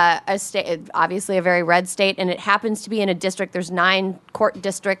a state, obviously a very red state, and it happens to be in a district. There's 9 court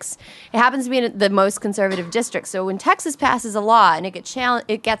districts. It happens to be in the most conservative district. So when Texas passes a law and it gets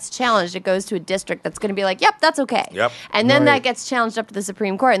challenged, it goes to a district that's going to be like, yep, that's okay. Yep. And then Right. that gets challenged up to the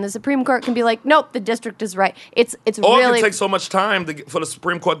Supreme Court, and the Supreme Court can be like, nope, the district is right. It's Or really it can take so much time for the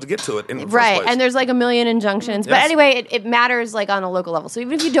Supreme Court to get to it in the first right, place. and there's like a million injunctions. But Yes. anyway, it matters like on a local level. So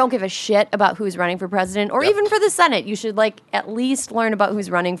even if you don't give a shit about who's running for president or Yep. even for the Senate, you should like at least learn about who's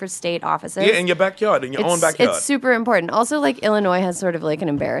running for state offices. Yeah, in your backyard, in your own backyard. It's super important. Also, like Illinois has sort of like an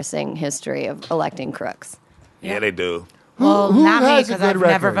embarrassing history of electing crooks. Yeah, they do. Well, Who not me has a because good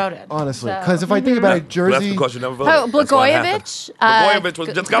I've never record, voted. Honestly, So- because if I think about it, That's Jersey. because you never voted. Oh, That's what happened. Blagojevich. Blagojevich was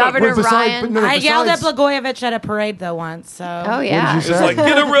just got Governor But besides- Ryan. but no, I yelled at besides- Blagojevich at a parade though once. So Oh yeah. What did you It's say? like,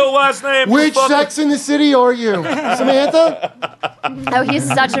 get a real last name. Which motherfucker. Sex in the City are you, Samantha? Oh, he's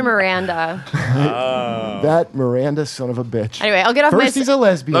such a Miranda. That Miranda son of a bitch. Anyway, I'll get off First, he's a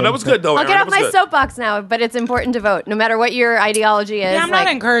lesbian. No, that was good, though. I'll Aaron. get That off was my good. soapbox now, but it's important to vote, no matter what your ideology is. yeah, I'm like,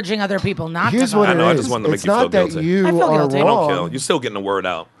 not encouraging other people not Here's to what vote. it know, I is. just wanted to make It's you feel not that guilty. you I feel are guilty. I don't wrong. kill. You're still getting the word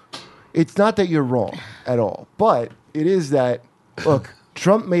out. It's not that you're wrong at all, but it is that look,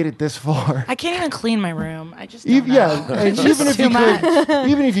 Trump made it this far. I can't even clean my room. I just don't Even, know. yeah, and It's just even if too you much.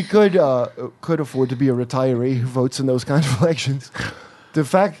 could afford to be a retiree who votes in those kinds of elections, the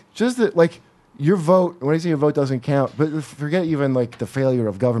fact just that like your vote, when I say your vote doesn't count, but forget even like the failure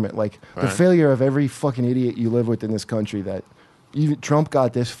of government, like the Right. failure of every fucking idiot you live with in this country. That even Trump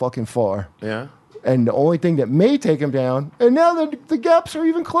got this fucking far. Yeah. And the only thing that may take him down, and now that the gaps are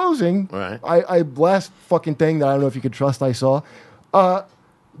even closing, Right. I last fucking thing that I don't know if you could trust I saw,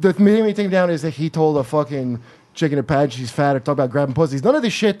 the main thing down is that he told a fucking chicken or pad she's fat or talk about grabbing pussies. None of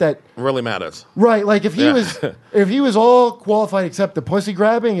this shit that Really matters. right, like if he Yeah. if he was all qualified except the pussy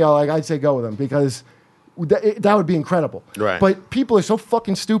grabbing, you know, like I'd say go with him because that would be incredible. Right. But people are so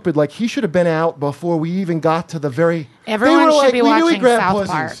fucking stupid. Like he should have been out before we even got to the very. Everyone they were should like, be we knew he watching grabbed South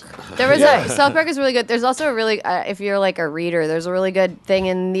pussies. Park. There was Yeah. South Park is really good. There's also a really, if you're like a reader, there's a really good thing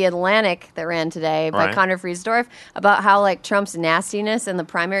in The Atlantic that ran today by Right. Connor Friesdorf about how like Trump's nastiness in the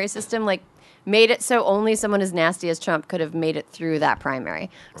primary system like made it so only someone as nasty as Trump could have made it through that primary.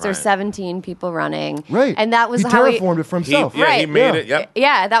 So there's Right. 17 people running. Right. And that was he how terraformed it for himself. He Right. made Yeah. it. Yep.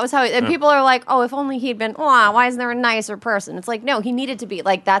 Yeah, that was how. And people are like, "Oh, if only he'd been. Oh, why isn't there a nicer person?" It's like, no, he needed to be.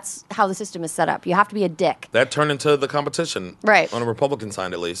 Like that's how the system is set up. You have to be a dick. That turned into the competition. Right. On the Republican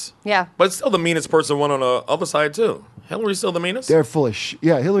side, at least. Yeah. But it's still the meanest person one on the other side, too. Hillary's still the meanest. They're full of shit.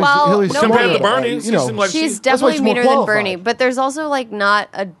 Yeah, Hillary's, Well, Hillary's nobody- smarter, Compared to but, Bernie, you she know, seemed like She's that's why definitely she's more meaner than qualified. Bernie, but there's also like not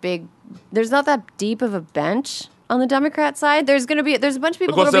a big. There's not that deep of a bench on the Democrat side. There's a bunch of people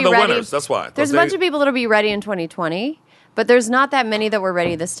Because that'll they're be the ready. winners, that's why. There's a Because bunch of people that'll be ready in 2020. But there's not that many that were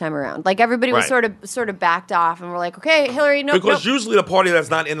ready this time around. Like everybody was Right. sort of backed off, and we're like, okay, Hillary, no, Because usually the party that's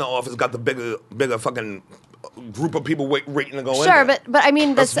not in the office got the bigger fucking group of people waiting to go in. Sure, there. but I mean,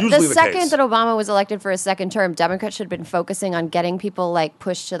 the That's usually the second case. that Obama was elected for a second term, Democrats should have been focusing on getting people like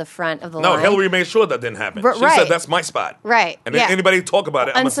pushed to the front of the No, line. Hillary made sure that didn't happen. R- She right. said, that's my spot. Right, And then yeah. anybody talk about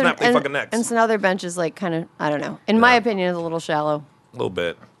it, I'm going to snap their fucking necks. And some other benches, like, kind of, I don't know. In my opinion, is a little shallow. A little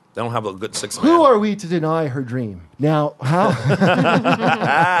bit. They don't have a good six-man. Who are we to deny her dream? Now, how?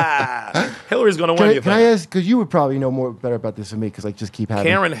 Hillary's going to win, you can I think? ask? Because you would probably know more better about this than me. Because like, just keep having.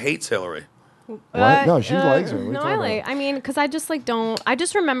 Karen hates Hillary. What? No, she likes her. What are you No, talking I like. about? I mean, because I just like don't. I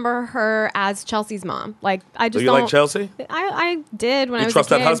just remember her as Chelsea's mom. Like I Do just you don't. like Chelsea? I did when I You was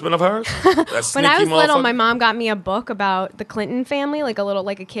trust a that kid. husband of hers? That When I was sneaky little, motherfucker? my mom got me a book about the Clinton family, like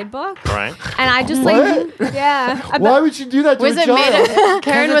a kid book. Right. And I just What? like, yeah. Why would you do that to Was a it made child? of,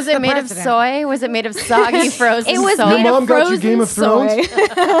 Karen, was it's it the made of president. soy? Was it made of soggy frozen It was soy? made Your mom of got you frozen Game of Thrones?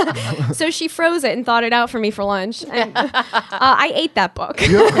 soy. So she froze it and thawed it out for me for lunch. And I ate that book.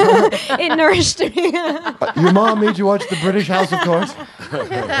 It British to me. Your mom made you watch the British House of Cards?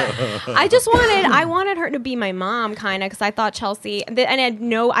 I wanted her to be my mom, kind of, because I thought Chelsea, and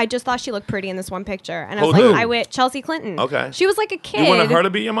I just thought she looked pretty in this one picture, and I was Who? like, Chelsea Clinton. Okay. She was like a kid. You wanted her to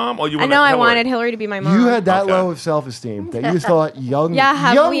be your mom, or you I wanted know I Hillary? wanted Hillary to be my mom. You had that Okay. low of self-esteem that you thought young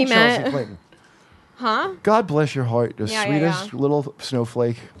have we Chelsea met? Clinton. Huh? God bless your heart, the Yeah, sweetest little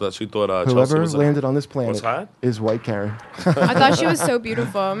snowflake. But she thought Chelsea Whoever was landed on this was planet hot? is White Karen. I thought she was so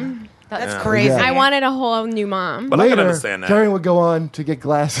beautiful. That's Yeah. crazy. Yeah. I wanted a whole new mom. But I can Later, understand that. Karen would go on to get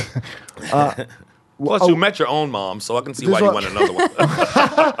glass. Plus, you met your own mom, so I can see why This you one- want another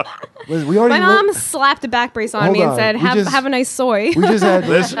one. We already My mom slapped a back brace on Hold me and on. said, We just- have a nice soy. We just had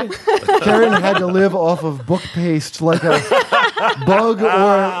Listen, Karen had to live off of book paste like a bug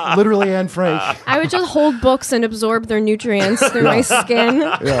or literally Anne Frank. I would just hold books and absorb their nutrients through my skin.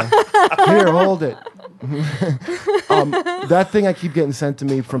 Yeah. Here, hold it. That thing I keep getting sent to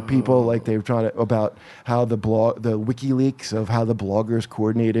me from people like they were trying to about how the WikiLeaks of how the bloggers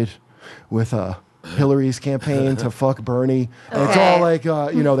coordinated with Hillary's campaign to fuck Bernie. And it's all like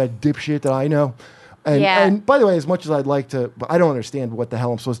that dipshit that I know. And, Yeah. and by the way, as much as I'd like to, but I don't understand what the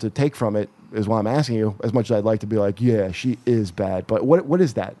hell I'm supposed to take from it. Is why I'm asking you. As much as I'd like to be like, yeah, she is bad. But what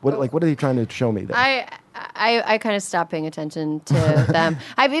is that? What are they trying to show me? There? I kind of stopped paying attention to them.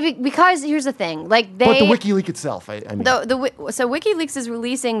 Because here's the thing, like but the WikiLeaks itself, I mean. So WikiLeaks is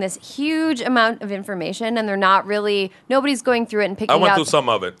releasing this huge amount of information, and they're not really nobody's going through it and picking I out. went through some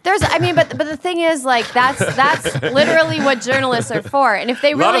of it. But the thing is, like that's literally what journalists are for. And if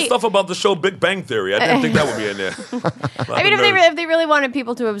they A lot of really, stuff about the show Big Bang Theory. I didn't think that would be in there. I mean, if they really wanted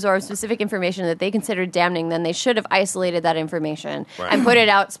people to absorb specific information that they considered damning, then they should have isolated that information and put it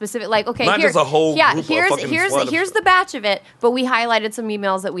out specific. Like, okay, Not just a whole group of fucking flood of- here's the batch of it, but we highlighted some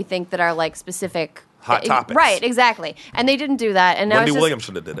emails that we think that are like specific Hot topics. Right, exactly. And they didn't do that. And now Wendy it's just, Williams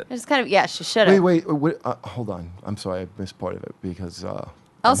should have did it. It's kind of she should have. Wait, hold on. I'm sorry, I missed part of it because.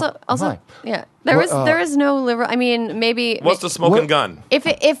 Also, hi. yeah, there is no liberal. I mean, maybe What's the smoking gun?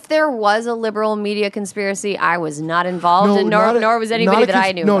 if there was a liberal media conspiracy, I was not involved, and nor was anybody that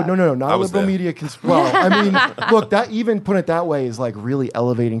I knew. No, about. not I a was liberal there. media Well, I mean, look, that even put it that way is like really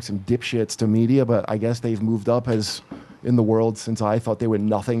elevating some dipshits to media, but I guess they've moved up as in the world since I thought they were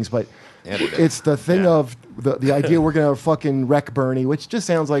nothings. But Yeah, they did. it's the thing of the idea we're gonna fucking wreck Bernie, which just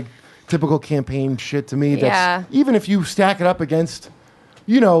sounds like typical campaign shit to me. That's, Yeah. even if you stack it up against.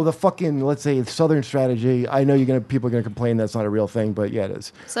 The fucking, let's say, Southern strategy. I know people are gonna complain that's not a real thing, but yeah, it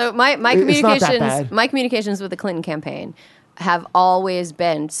is. So my It's not that bad. communications with the Clinton campaign have always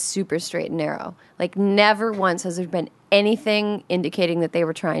been super straight and narrow. Like never once has there been anything indicating that they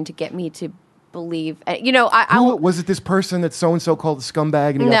were trying to get me to believe. Who was it? This person that so and so called a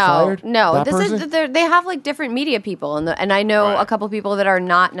scumbag and he got fired? No. That This person? is they have like different media people, and I know Right. a couple people that are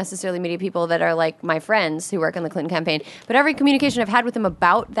not necessarily media people that are like my friends who work on the Clinton campaign. But every communication I've had with them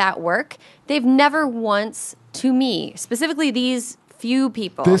about that work, they've never once, to me specifically, these few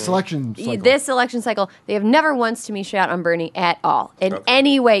people. This election cycle. This election cycle, they have never once to me shat on Bernie at all in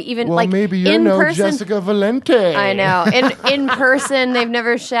any way, even Well, like maybe you're in no person. Jessica Valente. I know. In person, they've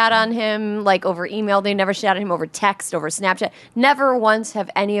never shat on him like over email. They never shat on him over text, over Snapchat. Never once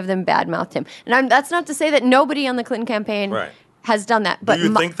have any of them badmouthed him. And that's not to say that nobody on the Clinton campaign Right. has done that. But Do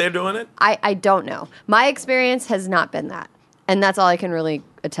you think they're doing it? I don't know. My experience has not been that, and that's all I can really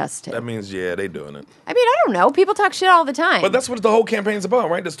attest to. That means, they doing it. I mean, I don't know. People talk shit all the time. But that's what the whole campaign's about,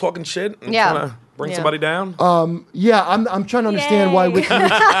 right? Just talking shit and Yeah. trying to bring Yeah. somebody down. Yeah, I'm trying to understand why Yay. WikiLeaks.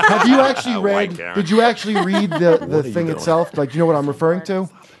 Have you actually White read? Karen. Did you actually read the are you thing doing? itself? Like, do you know what I'm referring to?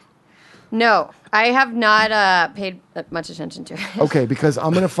 no, I have not paid much attention to it. Okay, because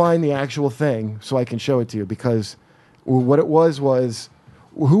I'm gonna find the actual thing so I can show it to you. Because what it was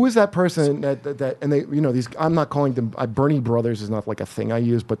who was that person that and they these I'm not calling them Bernie Brothers is not like a thing I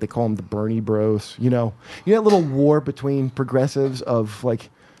use, but they call them the Bernie Bros. That little war between progressives of like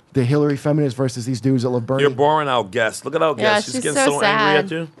the Hillary feminists versus these dudes that love Bernie. You're boring our guest. Look at our Yeah, guest. She's she's getting so so angry sad.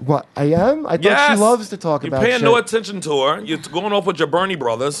 at you. What I am? I thought Yes. she loves to talk about. You're paying shit. no attention to her. You're going off with your Bernie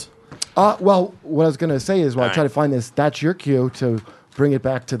brothers. Well, what I was gonna say is while I All try right. to find this, that's your cue to bring it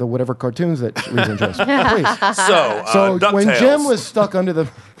back to the whatever cartoons that Liza enjoys. Please. So, So when DuckTales. Jim was stuck under the,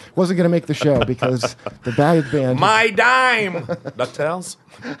 wasn't going to make the show because the bad band. My dime. DuckTales?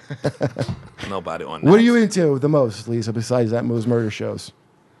 Nobody on that. What are you into the most, Lisa? Besides that, those murder shows.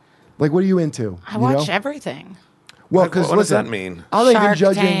 Like, what are you into? I watch everything. Well, What because does listen, that mean? I'm not even Shark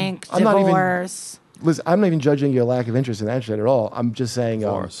judging. Tank, I'm divorce. Listen, I'm not even judging your lack of interest in that shit at all. I'm just saying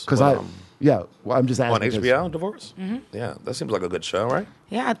Divorce. because Well, Yeah, well, I'm just On asking. HBO, Divorce? Yeah, that seems like a good show, right?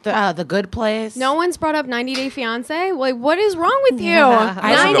 Yeah, the Good Place. No one's brought up 90 Day Fiance. Like, what is wrong with you?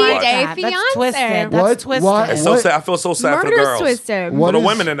 I don't 90 like Day that. Fiance. That's twisted. What? That's twisted. Why- It's so sad. I feel so sad for the Murder's girls. twisted. What For the is-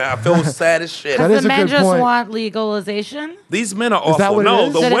 women in there, I feel sad as shit. That The is a men good just point. want legalization. These men are Is that awful. what it No,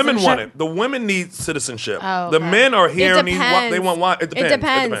 is? the women Citizenship? want it. The women need citizenship. Oh, The okay. men are here It and they want. It depends. It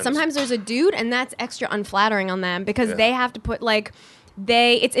depends. Sometimes there's a dude, and that's extra unflattering on them because Yeah. they have to put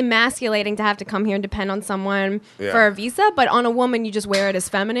it's emasculating to have to come here and depend on someone Yeah. for a visa, but on a woman you just wear it as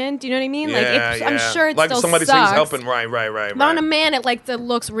feminine. Do you know what I mean? I'm sure it like still somebody sucks. says helping. Right. But on a man, it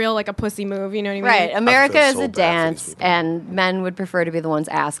looks real like a pussy move. You know what I mean? Right. America feel is so a bad for these dance, people. and men would prefer to be the ones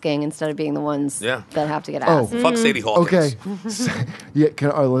asking instead of being the ones Yeah. that have to get Oh. asked. Fuck Sadie Hawkins. Okay. Yeah.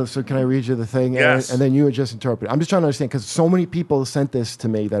 So can I read you the thing? Yes. And then you would just interpret it. I'm just trying to understand because so many people sent this to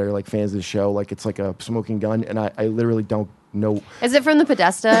me that are like fans of the show. Like it's like a smoking gun, and I literally don't know. Is it from the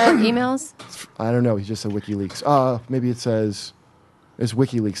Podesta emails? I don't know. He just said WikiLeaks. Maybe it says it's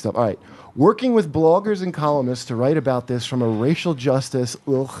WikiLeaks stuff. All right. Working with bloggers and columnists to write about this from a racial justice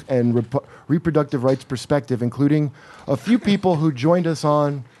and reproductive rights perspective, including a few people who joined us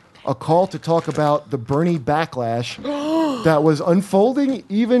on a call to talk about the Bernie backlash that was unfolding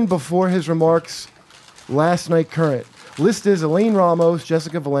even before his remarks last night current. List is Elaine Ramos,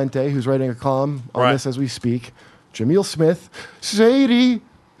 Jessica Valente, who's writing a column on Right. this as we speak, Jameel Smith, Sadie,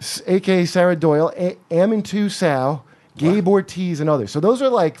 a.k.a. Sarah Doyle, Amin Sao, Gabe Ortiz, and others. So those are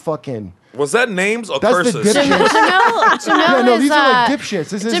like fucking... Was that names or That's the curses? dipshit. Jamil Yeah, no, is, these are like dipshits.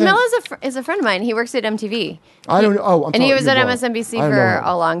 This isn't... Jamil is a friend of mine. He works at MTV. I don't know. Oh, I'm And he sorry, was you're at wrong. MSNBC I don't know for him.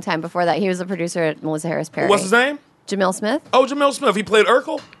 a long time before that. He was a producer at Melissa Harris Perry. What's his name? Jamil Smith. Oh, Jamel Smith. He played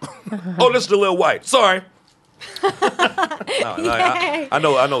Urkel? Oh, this is the Lil White. Sorry. I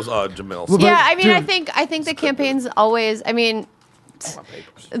know Jamel. Well, Yeah, but, I mean, dude, I think the campaigns always. I mean,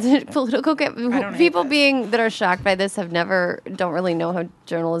 the political don't people hate being that are shocked by this don't really know how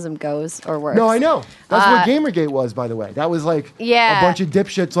journalism goes or works. No, I know. That's what Gamergate was, by the way. That was like Yeah. a bunch of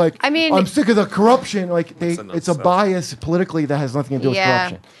dipshits. Like, I mean- I'm sick of the corruption. Like, another it's a stuff. bias politically that has nothing to do with Yeah,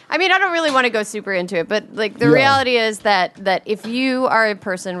 corruption. I mean, I don't really want to go super into it, but like the Yeah. reality is that if you are a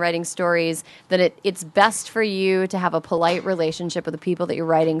person writing stories, that it's best for you to have a polite relationship with the people that you're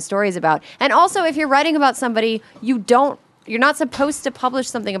writing stories about, and also if you're writing about somebody, you're not supposed to publish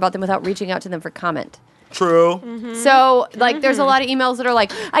something about them without reaching out to them for comment. True. So, like, there's a lot of emails that are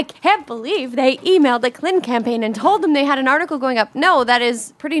like, I can't believe they emailed the Clinton campaign and told them they had an article going up. No, that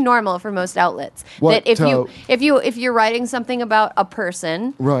is pretty normal for most outlets. What, that if you're writing something about a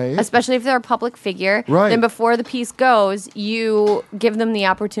person, Right. especially if they're a public figure, Right. then before the piece goes, you give them the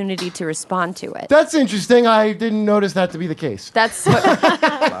opportunity to respond to it. That's interesting. I didn't notice that to be the case. That's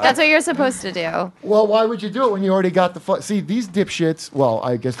that's what you're supposed to do. Well, why would you do it when you already got the See, these dipshits, well,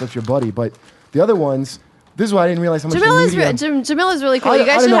 I guess that's your buddy, but the other ones, this is why I didn't realize how much Jamil the is media... Jamil is really cool. I- You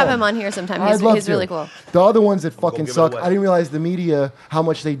guys I should don't have know. him on here sometime. I'd love He's to. really cool. The other ones that fucking give it suck, away. I didn't realize the media, how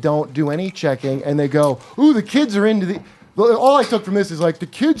much they don't do any checking, and they go, ooh, the kids are into the... All I took from this is like, the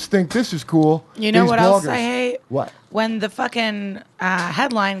kids think this is cool. You know these what else bloggers. I hate? What? When the fucking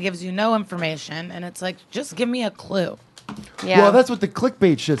headline gives you no information, and it's like, just give me a clue. Yeah. Well, that's what the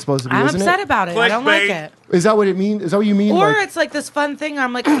clickbait shit's supposed to be, I'm isn't upset it? about it. I don't like Clickbait. it. Is that what it means? Is that what you mean? Or Like- it's like this fun thing.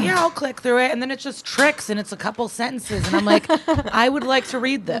 I'm like, yeah, I'll click through it, and then it's just tricks, and it's a couple sentences, and I'm like, I would like to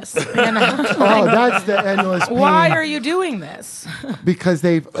read this. And I'm oh, that's the endless pain. why are you doing this? Because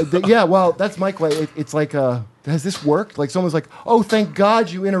yeah, well, that's my question. It's like, has this worked? Like someone's like, oh, thank God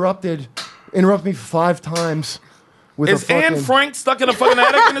you interrupted me 5 times. With Is a fucking, Anne Frank stuck in a fucking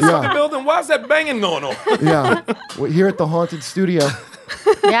attic in this Yeah. fucking building? Why is that banging going on? Yeah, we're here at the haunted studio.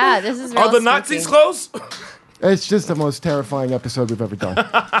 Yeah, this is real Are the spooky. Nazis close? It's just the most terrifying episode we've ever done.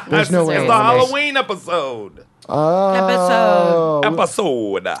 There's no way. It's the around this. Halloween episode. Episode.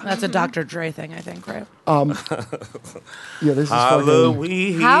 Episode. That's a Dr. Dre thing, I think, right? Yeah, this is fucking.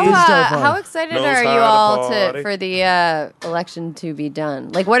 Halloween. How, This is terrifying. how excited Knows are you how to all party. for the election to be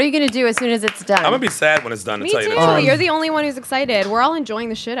done? Like, what are you going to do as soon as it's done? I'm gonna be sad when it's done. To Me tell you too. the truth. You're the only one who's excited. We're all enjoying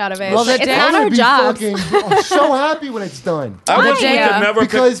the shit out of it. Well, the it's day- not I'm gonna our be jobs. fucking so happy when it's done. I wish we Why? could never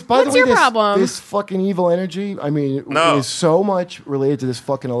Because by What's the way, your this, problem? this fucking evil energy, I mean, No. is so much related to this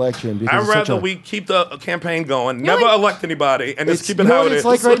fucking election. Because I'd it's such rather a- we keep the campaign going, never like- elect anybody, and just It's, keep you it know how what it it's is.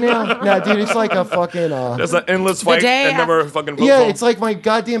 like right now? Nah, dude, it's like a fucking. There's an endless fight day and never fucking vote Yeah, for 'em. it's like my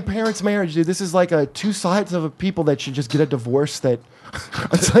goddamn parents' marriage, dude. This is like a two sides of a people that should just get a divorce. That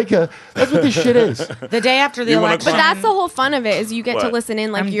it's like that's what this shit is. The day after the You wanna election. But that's the whole fun of it is you get to What? listen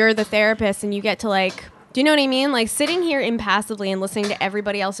in like you're the therapist and you get to like Do you know what I mean? Like sitting here impassively and listening to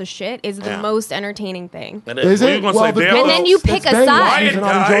everybody else's shit is the Yeah. most entertaining thing. It Is What it? you gonna Well, say? the Day goal- after- And then you pick It's a bang side. watching, and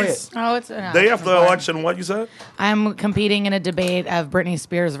I'll enjoy Guys. it. Oh, it's an Day after the election. election, what you said? I'm competing in a debate of Britney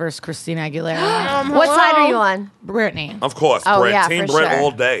Spears versus Christina Aguilera. What side are you on? Britney. Of course, Oh, Brett. yeah, Team for Brett sure.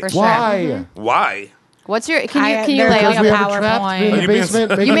 all day. For sure. Why? Why? What's your? Can you There lay goes out? Because we a have a trapped PowerPoint. in Are the you being-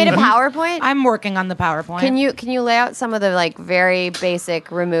 basement. You making made a heat. PowerPoint. I'm working on the PowerPoint. Can you lay out some of the like very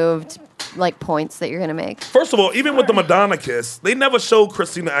basic removed like points that you're gonna make? First of all, even with the Madonna kiss, they never showed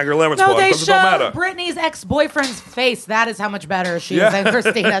Christina Aguilera's No, part they because it don't matter. showed Britney's ex-boyfriend's face. That is how much better she Yeah. is than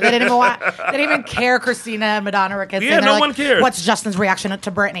Christina. They didn't even care Christina and Madonna were kissing. Yeah, They're no like, one cared. What's Justin's reaction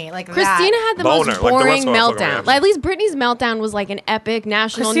to Britney? Like Christina that. had the Boner, most like the rest boring of our fucking meltdown. reactions. Like, at least Britney's meltdown was like an epic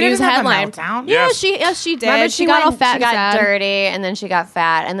national Christina news didn't have a headline. meltdown? Yeah, Yes. she did. Remember, she got all fat she got and sad. dirty, and then she got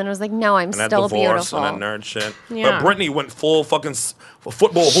fat, and then it was like, no, I'm And that still divorce beautiful. and that nerd shit. Yeah. But Britney went full fucking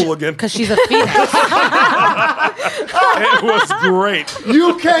football hooligan. Because she's a phoenix. It was great.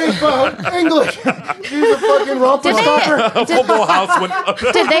 UK for English. She's a fucking rumple stopper. A football house went.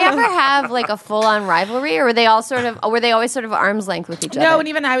 Did they ever have like a full-on rivalry, or were they all sort of? Or were they always sort of arm's length with each other? No, and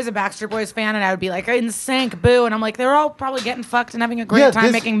even I was a Backstreet Boys fan, and I would be like, in sync, boo. And I'm like, they're all probably getting fucked and having a great Yeah, time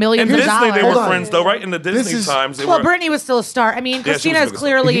this- making In millions of Disney, dollars. they Hold were on. friends though, right? In the Disney is- times, they Well, were. Britney was still a star. I mean, she was Christina a is big star.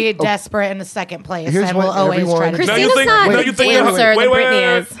 clearly desperate in the second place, Here's and will what always everyone- try to. Now Christina's you think, not now the you think, dancer that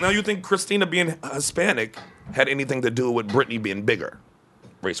Britney is. Now you think Christina being Hispanic had anything to do with Britney being bigger?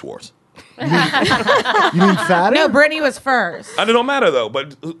 Race wars. You mean fatter? No, Britney was first. And it don't matter though.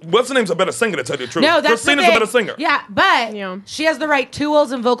 But what's the name's a better singer to tell you the truth? No, that's Christina's the a thing. better singer. Yeah, but Yeah. she has the right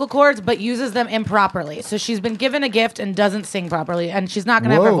tools and vocal cords, but uses them improperly. So she's been given a gift and doesn't sing properly, and she's not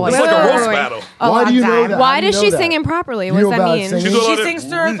going to have her Whoa. voice. It's like a Wait, roast wait, wait. battle. a Why long do you know time. that? Why How do you does know she that? sing improperly? You What know does that about mean? singing? She's all She that- sings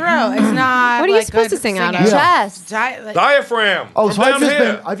through her throat. It's not. What are you like, supposed good to sing out singing. of? Yeah. Chest. Diaphragm. Oh, from so down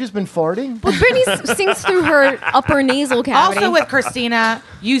here. I've just been farting. Well, Britney sings through her upper nasal cavity. Also, with Christina,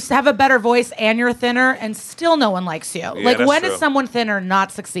 you have a better voice and you're thinner, and still no one likes you. Like, that's when true. has someone thinner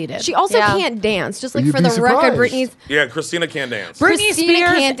not succeeded? she also Yeah. can't dance. Just like You'd for be the record, surprised. Britney's Yeah, Christina can't dance. Britney Christina Spears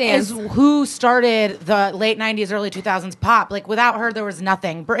can't dance. is who started the late 90s, early 2000s pop. Like, without her, there was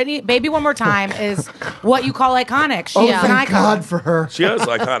nothing. Britney, Baby One More Time is what you call iconic. She Oh, is an thank icon. God for her. She is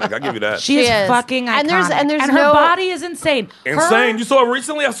iconic. I give you that. She is is. fucking iconic. And there's her no- body is insane. Insane. Her, You saw her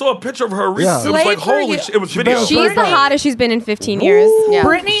recently? I saw a picture of her recently. Yeah. It was like, Slave for holy you. shit. It was video. bounced she's right the back. hottest she's been in 15 years. Yeah.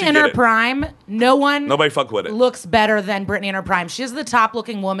 Britney She in get her it. prime, no one Nobody fuck with it. looks better than Britney in her prime. She's the top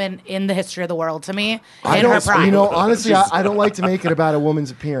looking woman in the history of the world to me. I in her don't, prime. you know, honestly, I don't like to make it about a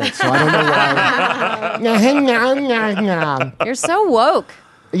woman's appearance, so I don't know why. You're so woke.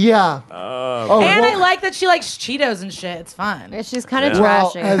 Yeah. Oh, and well, I like that she likes Cheetos and shit. It's fun. She's kind of Yeah.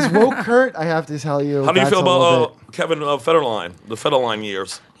 well, trashy. as woke Kurt, I have to tell you. How do you that's feel a little about Kevin Federline? The Federline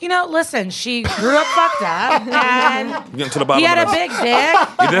years. You know, listen, she grew up fucked up, and Getting to the bottom he had of a this. big dick,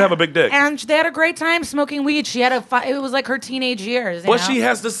 He did have a big dick. and they had a great time smoking weed. She had it was like her teenage years. But she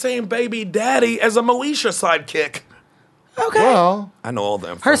has the same baby daddy as a Moesha sidekick. okay. Well, I know all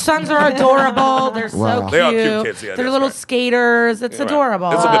them. Her sons are adorable. They're so Wow. cute. They are cute kids, yeah, They're that's little right. skaters. It's Right.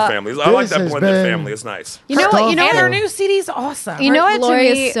 adorable. It's a good family. I like this that has blended been- family. It's nice. You know what? You know and her what? new CD's awesome. You know what? To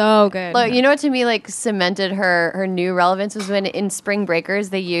Gloria's me, so good. Look, you know what to me like cemented her new relevance was when in Spring Breakers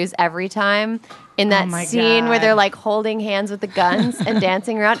they use Every Time in that my scene where God. they're like holding hands with the guns and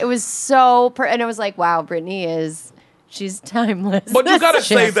dancing around. It was so and it was like, wow, she's timeless. But you gotta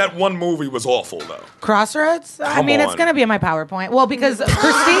say Shit. that one movie was awful though. Crossroads? I Come mean, it's on. going to be in my PowerPoint. Well, because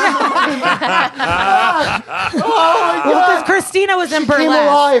Christina. Because Christina was in came Burlesque.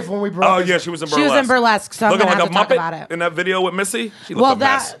 alive when we brought Oh this. yeah, she was in She Burlesque. was in Burlesque, so I'm Looking going like to a have to talk Muppet about it. in that video with Missy. She looked Well, a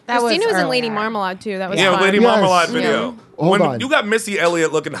mess. that Christina was in Lady earlier. Marmalade too. That was Yeah, fun. Lady Yes. Marmalade Yeah. video. Hold when on. you got Missy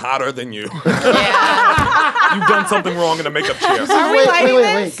Elliott looking hotter than you, you've done something wrong in the makeup chair. Are we lighting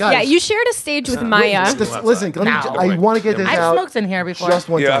this? guys. Yeah, you shared a stage with Maya. Listen, let me I want to get this I've out smoked in here before. just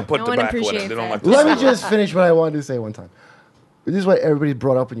one Yeah, I time. put No one tobacco in it. appreciates They don't it. like Let me this. just finish what I wanted to say one time. This is what everybody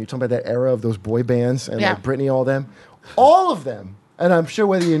brought up when you're talking about that era of those boy bands and Yeah. like Britney, all them. All of them, and I'm sure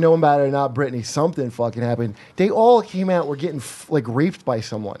whether you know about it or not, Britney, something fucking happened. They all came out were getting like raped by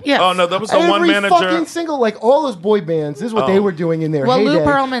someone. Yes. Oh no, that was the Every one manager. fucking single, like all those boy bands, this is what they Oh. were doing in their Well, Lou heyday.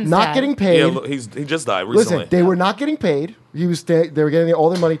 Pearlman's not dead. getting paid. Yeah, look, he just died recently. Listen, they were not getting paid. They were getting all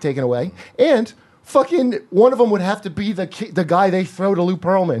their money taken away, and fucking one of them would have to be the guy they throw to Lou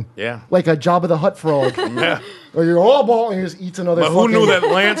Pearlman. Yeah. like a Jabba the Hutt frog. Yeah. Or you're all ball and he just eats another. But who fucking knew that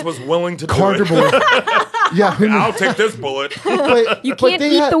Lance was willing to do Carter it? boy? Yeah, who knew? I'll take this bullet. But, You but can't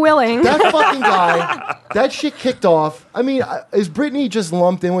they eat the willing. That fucking guy, that shit kicked off. I mean, is Britney just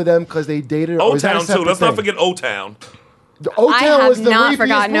lumped in with them because they dated? Or is that a O-Town too. separate Let's thing? not forget O-Town. The O-Town I have was the not rapiest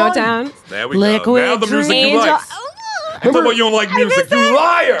forgotten one. O-Town. There we Liquid go. Now the music you Angel. like. I thought about you don't like music. You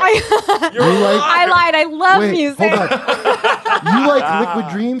liar. You're a liar. I lied. I love Wait, music. hold on. You like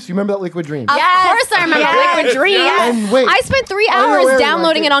Liquid Dreams? You remember that Liquid Dreams? Of course I remember Liquid Dreams. And wait, I spent 3 I know hours everyone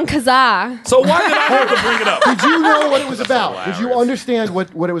downloading did. it on Kazaa. So why did I have to bring it up? Did you know what it was about? Did you hilarious. understand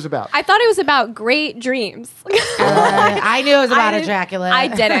what it was about? I thought it was about great dreams. I knew it was about I didn't- ejaculate. I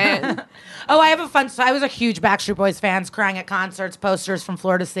didn't. Oh, I have a fun. So I was a huge Backstreet Boys fan, crying at concerts, posters from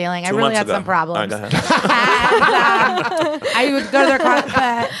floor to ceiling. I 2 really months had ago. some problems. All right, go ahead. And, I would go to their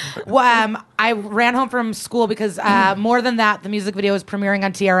concert. I ran home from school because more than that, the music video was premiering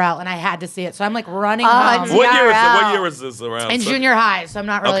on TRL, and I had to see it. So I'm like running home What year is it? TRL. What year is this around? in junior high. So I'm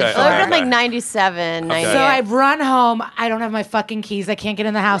not really Okay, sure. It would have been Okay. like 97, 98. So I run home. I don't have my fucking keys. I can't get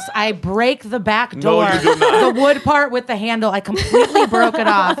in the house. I break the back No, door. you do not. The wood part with the handle. I completely broke it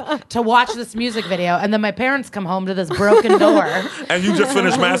off to watch this music video. And then my parents come home to this broken door. And you just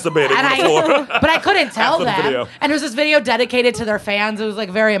finished masturbating And on the floor. but I couldn't tell After the them. video. And it was this video dedicated to their fans. It was like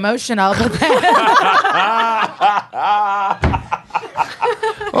very emotional. But then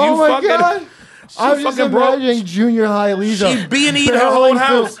Oh my fucking- god! I'm just fucking broke. imagining junior high Liza. She B&E'd her own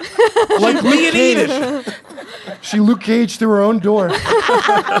house. Like Luke B&E'd Cage. it. She Luke Cage through her own door.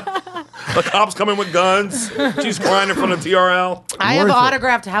 The cops come in with guns. She's crying in front of TRL. I have Worth it.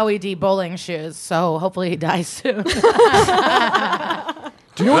 autographed Howie D bowling shoes. So hopefully he dies soon. Do you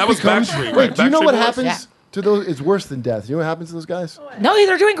know That what was becomes? Backstreet, Wait, right? do you know Backstreet what Boys? happens Yeah. to those? It's worse than death. You know what happens to those guys? No,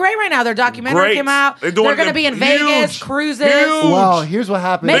 they're doing great right now. Their documentary Great. came out. They're They're doing going to be in huge. Vegas, cruises. Huge. Well, here's what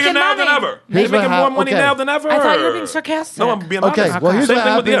happens. Make Bigger Making now than money. ever. They Here's what making more money okay. now than ever. I thought you were being sarcastic. No, I'm being Okay, honest. well, here's Same what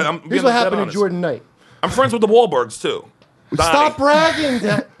thing with- happened. yeah, I'm Here's being what dead happened to honest. Jordan Knight. I'm friends with the Wahlbergs, too. Stop bragging.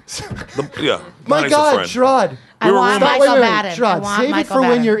 Yeah. My Donnie's a God, friend. Shrod. I We were want roommates. Michael Wait, Madden. I Shrod, want save it Michael for when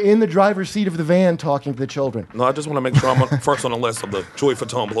Madden. you're in the driver's seat of the van talking to the children. No, I just want to make sure I'm first on the list of the Joy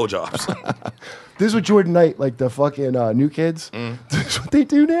Fatone blowjobs. This is what Jordan Knight, like the fucking new kids, Mm. this is what they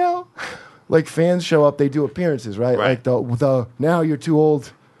do now. Like fans show up, they do appearances, right? Right. Like the now you're too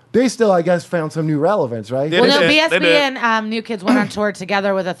old. They still, I guess, found some new relevance, right? Yeah, Well, they no, did. They BSB did. and New Kids went on tour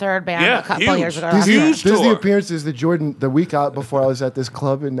together with a third band Yeah, a couple huge. years ago. This Huge is the tour. appearances that Jordan, the week out before I was at this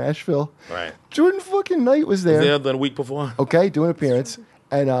club in Nashville. Right. Jordan fucking Knight was there. Yeah, the week before. Okay, doing an appearance.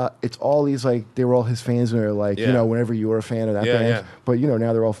 And it's all these, like, they were all his fans, and they're like, Yeah. you know, whenever you were a fan of that Yeah, band. yeah. But, you know,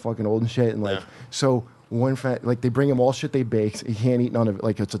 now they're all fucking old and shit. And, like, Yeah. so one fan, like, they bring him all shit they baked. He can't eat none of it.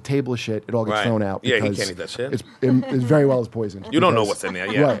 Like, it's a table of shit. It all gets Right. thrown out. Yeah, he because can't eat that shit. It's very well as poison. You don't know because- what's in there,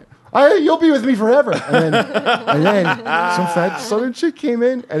 yeah. Right. You'll be with me forever. And then some fat southern chick came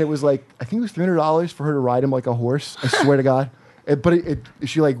in, and it was like, I think it was $300 for her to ride him like a horse. I swear to God.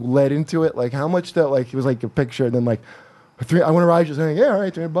 She like led into it. Like, how much that, like, it was like a picture, and then like, I want to ride you. Saying, yeah, all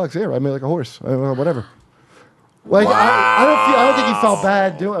right, $300. Yeah, ride me like a horse. Whatever. Like, I don't think he felt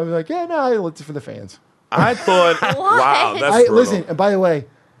bad doing it. I was like, yeah, no, it's for the fans. I thought, wow, that's brutal. Listen, and by the way,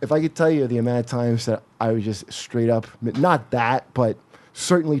 if I could tell you the amount of times that I was just straight up, not that, but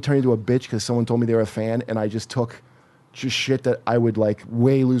certainly turned into a bitch because someone told me they were a fan, and I just took just shit that I would like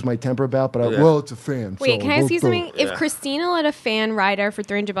way lose my temper about. But Yeah. well, it's a fan. Wait, so can I ask you we'll- something? If Yeah. Christina let a fan ride her for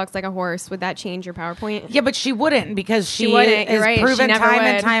 $300 like a horse, would that change your PowerPoint? Yeah, but she wouldn't because she wouldn't, you're is right, she proven never time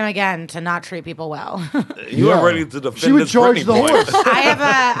and would. time again to not treat people well. You Yeah. are ready to defend She would this charge Britney the point. horse.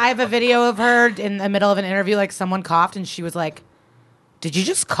 I have a video of her in the middle of an interview, like someone coughed and she was like, "Did you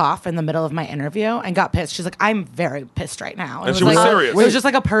just cough in the middle of my interview?" And got pissed. She's like, "I'm very pissed right now." And it she was like, serious. It was just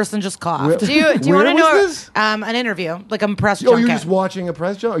like a person just coughed. Do you Where want to know? was this? An interview, like a press Oh, junket. you're just watching a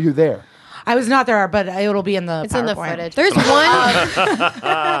press junket? Or you're there? I was not there, but it'll be in the It's in the PowerPoint. footage. There's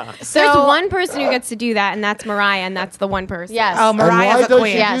one. So- There's one person who gets to do that, and that's Mariah, and that's the one person. Yes. Oh, And why Mariah's a does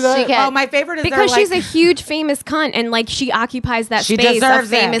queen. she Yes, do that? she can. Oh, my favorite is Because they're she's a like, huge famous cunt, and like she occupies that She space of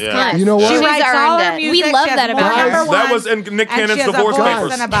deserves it. famous Yeah. cunt. You know what? She She's writes all earned her it. music. We love She has that more about her. number That ones, was in Nick and Cannon's she has a divorce voice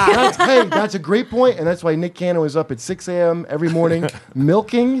papers. and a body. Hey, that's a great point, and that's why Nick Cannon was up at 6 a.m. every morning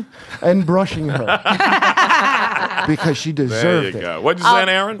milking and brushing her because she There deserved you it. go. What'd you say,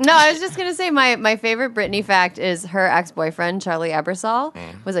 Aaron? No, I was just gonna say my favorite Britney fact is her ex-boyfriend Charlie Ebersol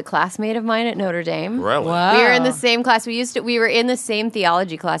was a classmate of mine at Notre Dame. Really? Wow. We were in the same class. We were in the same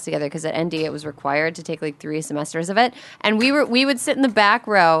theology class together because at ND it was required to take like 3 semesters of it, and we would sit in the back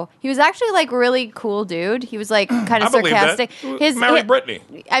row. He was actually like really cool dude. He was like kind I of believe that. sarcastic. Married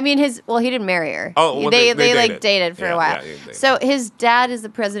Britney. I mean, he didn't marry her. Oh, well, they they like dated. dated for Yeah, a while. yeah, they dated. So his dad is the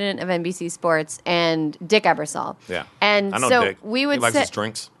president of NBC Sports and Dick Ebersol. Yeah. and I know so Dick. we He would likes sit. his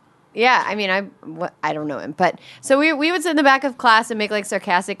drinks. Yeah, I mean, I don't know him, but so we would sit in the back of class and make like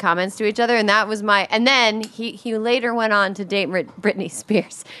sarcastic comments to each other, and that was and then he later went on to date Britney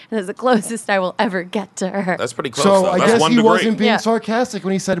Spears, and that's the closest I will ever get to her. That's pretty close. So though. I That's guess 1 he degree. wasn't being Yeah. sarcastic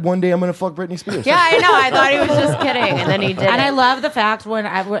when he said one day I'm gonna fuck Britney Spears. Yeah, I know. I thought he was just kidding, and then he did. And it. I love the fact when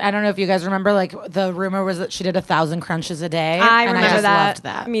I don't know if you guys remember, like the rumor was that she did 1,000 crunches a day. I and remember just that. loved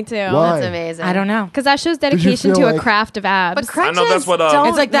that. Me too. Why? That's amazing. I don't know. Because that shows you dedication feel to a like- craft of abs. But crunches I know that's what, don't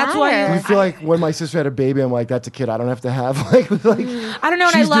It's like, that's why matter. I feel like when my sister had a baby, I'm like, that's a kid I don't have to have. like I don't know,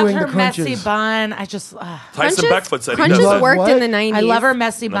 and I she's love doing her the messy crunches. bun. I just Tyson Beckfoot said he crunches does that. worked What? in the 90s. I love her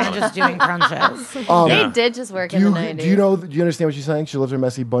messy bun just doing crunches. They Yeah. did just work Do in you, the 90s. do you understand what she's saying? She loves her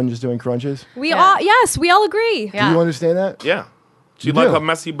messy bun just doing crunches. We all agree. Yeah. Do you understand that? Yeah. She You like do. her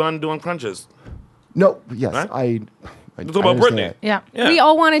messy bun doing crunches. No, yes, Right? I You're talking about understand Britney. that. Yeah. Yeah. We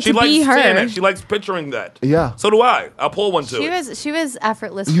all wanted She to likes be her. seeing it. She likes picturing that. Yeah. So do I. I'll pull one too. She was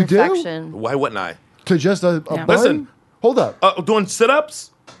effortless You do? perfection. Why wouldn't I? To just a Yeah. bun? Listen. Hold up. Doing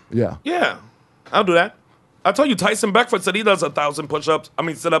sit-ups? Yeah. Yeah. I'll do that. I told you, Tyson Beckford said he does 1,000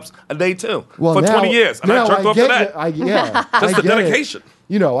 sit-ups a day too. Well, for now, 20 years. And now I jerked off to get that. it. Yeah. That's I the get it. dedication.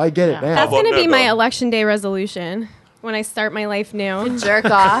 You know, I get it now. That's How going about to be that, my though? election day resolution when I start my life new. Jerk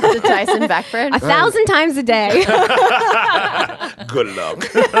off to Tyson Beckford. 1,000 times a day. Good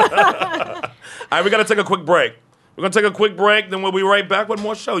luck. All right, we got to take a quick break. We're going to take a quick break, then we'll be right back with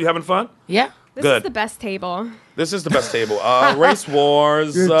more show. You having fun? Yeah. This Good. is the best table. This is the best table. Race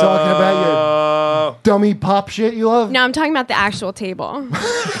Wars. You're talking about Dummy pop shit you love? No, I'm talking about the actual table.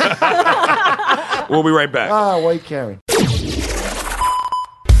 We'll be right back. White Karen.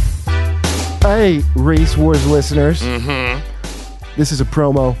 Hey, Race Wars listeners. Mm-hmm. This is a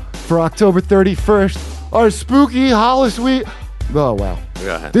promo for October 31st, our spooky Halloween. Oh, wow.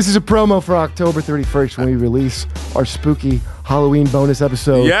 Go ahead. This is a promo for October 31st when we release our spooky Halloween bonus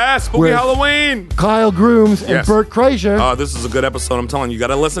episode. Yeah, spooky with Halloween. Kyle Grooms and Yes. Bert Kreischer. This is a good episode. I'm telling you, you got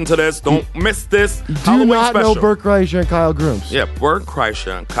to listen to this. Don't miss this Do Halloween not special. know Bert Kreischer and Kyle Grooms. Yeah, Bert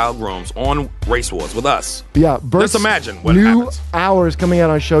Kreischer and Kyle Grooms on Race Wars with us. Yeah, Bert's Just imagine what new happens. hours coming out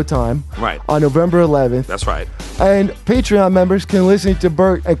on Showtime. Right. On November 11th. That's right. And Patreon members can listen to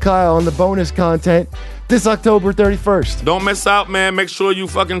Bert and Kyle on the bonus content this October 31st. Don't miss out, man. Make sure you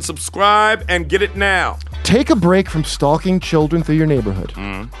fucking subscribe and get it now. Take a break from stalking children through your neighborhood.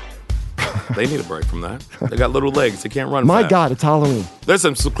 They need a break from that. They got little legs. They can't run My fast. God, it's Halloween.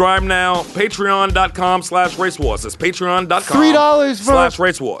 Listen, subscribe now. Patreon.com/racewars. That's Patreon.com $3 for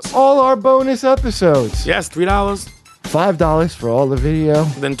 /racewars. all our bonus episodes. Yes, $3. $5 for all the video.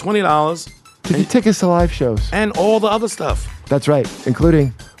 Then $20. To get tickets to live shows. And all the other stuff. That's right,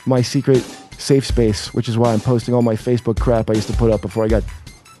 including my secret safe space, which is why I'm posting all my Facebook crap I used to put up before I got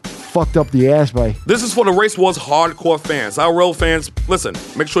fucked up the ass by. This is for the Race Wars hardcore fans. Our real fans, listen,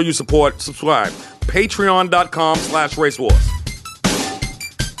 make sure you subscribe. Patreon.com/racewars.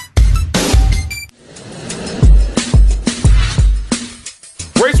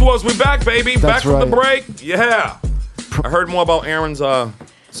 Race Wars, we back, baby. That's back from the right. break. Yeah. I heard more about Aaron's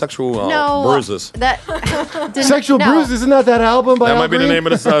sexual No, bruises. that didn't- Sexual no. Bruises, isn't that that album by That Al might be the Green? name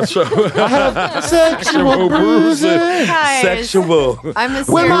of this show. Sexual Bruises. Guys, Sexual. I'm a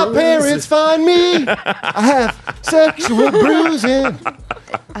When my serious. parents find me, I have sexual bruising.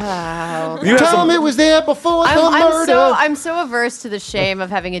 You have Tell some- them it was there before the murder. I'm so averse to the shame of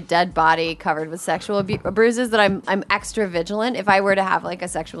having a dead body covered with sexual bruises that I'm extra vigilant. If I were to have like a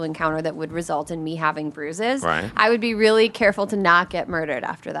sexual encounter that would result in me having bruises, Right. I would be really careful to not get murdered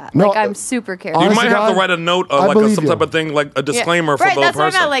after that. No, like I'm super careful. You Honestly, might have to God, wite a note, I like believe some you. type of thing, like a Yeah. disclaimer for right, the that's what I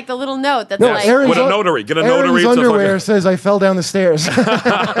person. meant, like the little note that's No, like Aaron's With a notary. Get a notary Aaron's to underwear fucking- says I fell down the stairs.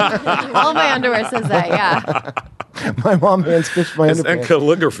 all my underwear says that. Yeah, My mom hands fished my and underwear.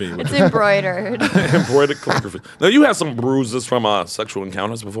 calligraphy. it's embroidered. Embroidered calligraphy. Now, you had some bruises from sexual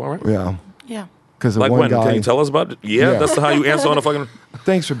encounters before, right? Yeah, Yeah. because of Like one when? guy. Can you tell us about it? Yeah, Yeah. that's how you answer on the fucking...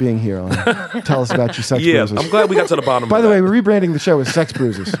 Thanks for being here. On. Tell us about your sex Yeah, bruises. I'm glad we got to the bottom By of the that. way, we're rebranding the show as Sex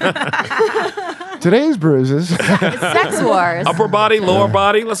Bruises. Today's bruises. It's sex wars. Upper body, lower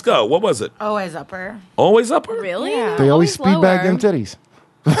body, let's go. What was it? Always upper. Always upper? Really? Yeah. They always speed bag lower. them titties.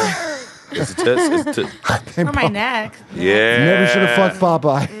 It's a tits. It's a tit. Or my neck. Yeah. Never should have fucked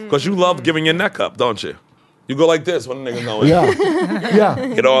Popeye. Because you love giving your neck up, don't you? You go like this when the nigga going. Yeah, yeah.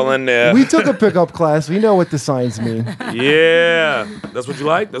 Get all in there. We took a pickup class. We know what the signs mean. Yeah. That's what you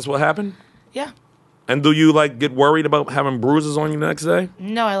like? That's what happened? Yeah. And do you like get worried about having bruises on you the next day?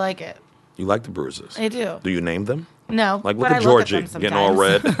 No, I like it. You like the bruises? I do. Do you name them? No. Like but look I at look Georgie them getting all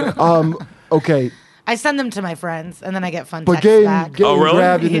sometimes. red. Okay, I send them to my friends, and then I get fun but texts getting, back. getting Oh, really?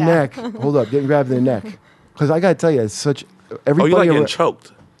 grabbed in the Yeah. neck. Hold up, getting grabbed in the neck. Because I gotta tell you, it's such Oh, everybody. you like getting ar-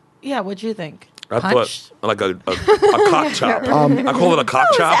 choked? Yeah, what'd you think? I Punch? thought like a cock chop. I call it a cock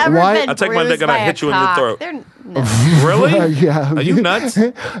chop. Ever Why- been I take my dick bruised and I by a hit you in the cock? throat. No. Really? Yeah. Are you nuts?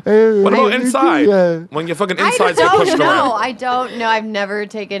 What about inside? Yeah. When your fucking I insides get pushed don't know. around. I don't know. I've never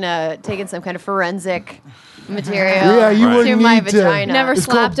taken some kind Yeah, kind material you Right. wouldn't to my need to- vagina. Never It's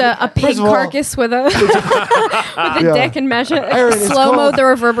slapped called- a pig first of all- carcass with a with a Yeah. dick and measure Aaron, it's slow mo called- the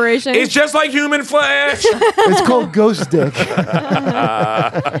reverberation. It's just like human flesh. It's called ghost dick.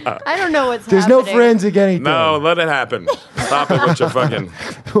 I don't know what's There's happening. no forensic anything. No, let it happen. Stop it with your fucking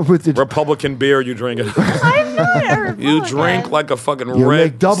With the, Republican beer you drinking. I'm not a You Republican. drink like a fucking you red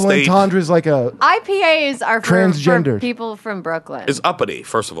make double state. entendres like a. IPAs are for Transgendered. people from Brooklyn. It's uppity,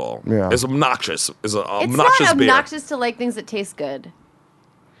 first of all. Yeah. It's obnoxious. It's an It's obnoxious not beer. obnoxious to like things that taste good.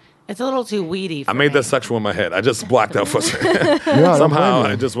 It's a little too weedy. I made that sexual in my head. I just blacked out for a second. Yeah, I don't Somehow blame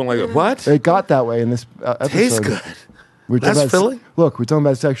I you. just went like, what? It got that way in this episode. Tastes good. We're talking That's about Philly? Look, we're talking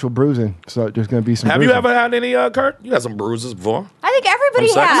about sexual bruising, so there's going to be some. Have you bruising. ever had any, Kurt? You had some bruises before? I think everybody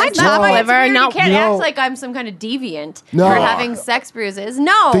From sex? has. Am I That's chopped why it's liver? weird. No. You can't No. act like I'm some kind of deviant No. for having sex bruises.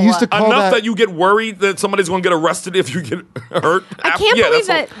 No. They used to call Enough that, that you get worried that somebody's going to get arrested if you get hurt? I can't believe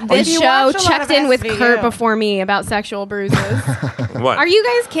that this you show watch a lot checked of in with SVU. Kurt before me about sexual bruises. What? Are you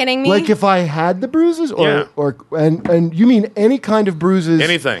guys kidding me? like if I had the bruises, or Yeah. and you mean any kind of bruises?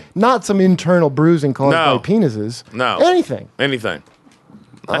 Anything. Not some internal bruising caused No. by penises. No. Anything. Anything.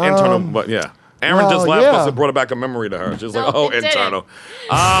 Not internal, but yeah. Aaron well, just laughed yeah. because it brought back a memory to her. She's like, No, oh, it didn't. internal.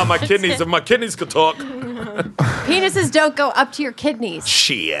 My kidneys, if my kidneys could talk. Penises don't go up to your kidneys.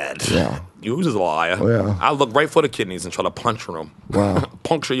 Shit. Yeah. You just a liar. Yeah. I look right for the kidneys and try to puncture them. Wow.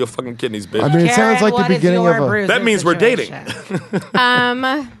 Puncture your fucking kidneys, bitch. I mean, it sounds like the what is beginning your of a. bruising That means we're dating.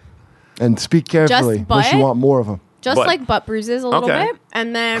 situation? And speak carefully, unless you butt? want more of them. Just But- like butt bruises a little Okay. bit,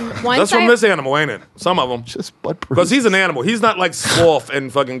 and then once That's from this animal, ain't it? Some of them. Just butt bruises. Because he's an animal. He's not like sloth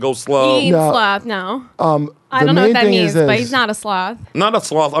and fucking go slow. He No. sloth, no. I the don't know main what that thing means, is but this. he's not a sloth. Not a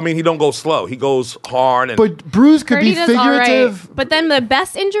sloth. I mean, he don't go slow. He goes hard and. But bruise could Birdie be does all right. figurative. But then the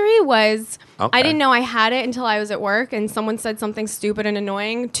best injury was Okay. I didn't know I had it until I was at work, and someone said something stupid and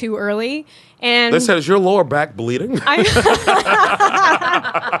annoying too early. And they said, "Is your lower back bleeding?" and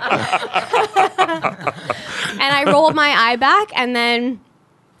I rolled my eye back, and then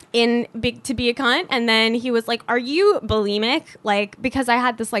to be a cunt, and then he was like, "Are you bulimic?" Like, because I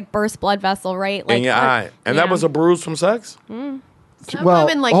had this like burst blood vessel, right? Like in your eye, and that yeah. was a bruise from sex. Some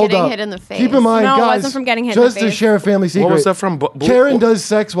women like hold getting up. hit in the face. Keep in mind, No, it guys. wasn't from getting hit in the just to face. share a family secret. What was that from? Karen does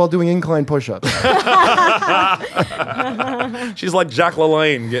sex while doing incline push-ups. She's like Jack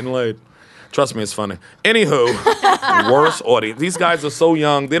LaLanne getting laid. Trust me, it's funny. Anywho, worst audience. These guys are so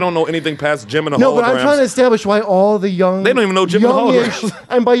young. They don't know anything past Jim and the No, holograms. but I'm trying to establish why all the young. They don't even know Jim and the youngish- holograms.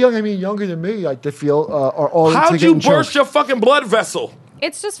 And by young, I mean younger than me. I feel are all How'd into you getting burst choked. your fucking blood vessel?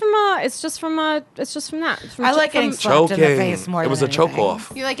 It's just from that. It's from I like getting slapped in the Choking. face more It was than a choke anything.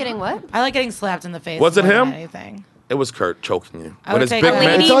 off. You like getting what? I like getting slapped in the face. Was it more than him? Anything. It was Kurt choking you. I With would his take big a man.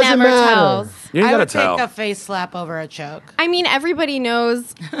 It Lady doesn't never matter. tells. You ain't I gotta would tell. take a face slap over a choke. I mean, everybody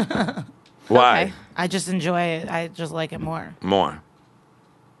knows. Why? Okay. I just enjoy it. I just like it more. More.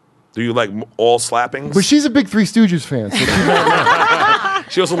 Do you like all slappings? But she's a big Three Stooges fan, so she,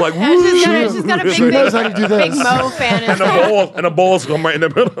 She also like, Yeah, woo, she's got a big, she knows how to do big this. Mo fan. and the balls come right in the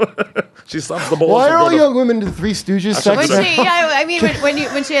middle. She stops the balls. Why and are go all to- young women into Three Stooges should sex? When she, yeah, I mean,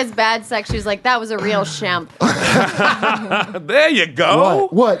 when she has bad sex, she's like, that was a real shemp. There you go.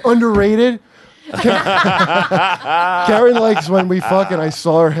 What? Underrated? Karen likes when we fuck and I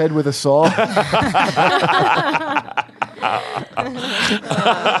saw her head with a saw.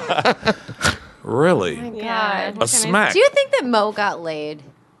 Really? God. A smack. Do you think that Mo got laid?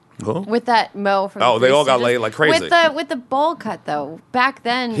 Who? With that Mo from Oh, the they all Three got Stooges? laid like crazy. With the bowl cut though. Back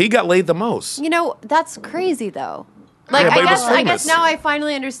then, He got laid the most. you know, that's crazy though. Like Yeah, but I he was guess I famous. guess now I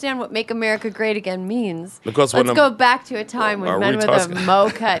finally understand what "Make America Great Again" means. Because when let's go back to a time when men with a retarded- Mo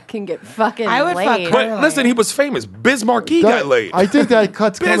cut can get fucking I would fuck laid. her. But listen, he was famous. Bismarck, he got laid. I think that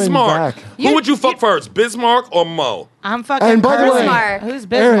cut's coming Bismarck. back. Who would you fuck first, Bismarck or Mo? I'm fucking. And by the way- Bismarck. Who's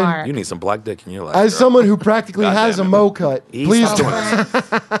Aaron, Bismarck? You need some black dick in your life. As girl. someone who practically God has a damn it. Mo cut, East please of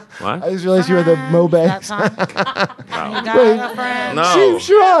don't. What? I just realized you were the Mo That bangs. song? You got Wait. a friend? No. Chief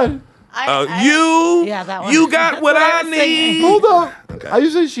Sean, Yeah, that one. You got what I That's what I was need. singing. hold up. I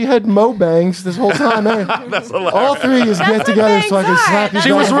used to say she had Mo bangs this whole time. Man. That's hilarious. All three is get what together so I can bangs are. slap you She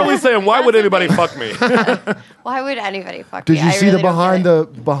down. was really saying, why would anybody fuck me? Why would anybody fuck Did me? you I see really the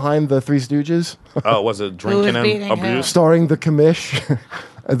don't behind the Three Stooges, Oh, was it drinking beating and who? abuse? starring the commish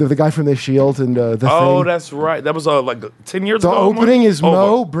The guy from The Shield and the Oh, thing. that's right. That was like 10 years The ago. opening is Over.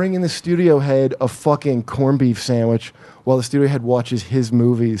 Mo bringing the studio head a fucking corned beef sandwich while the studio head watches his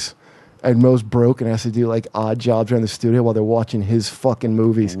movies. And Mo's broke and has to do like odd jobs around the studio while they're watching his fucking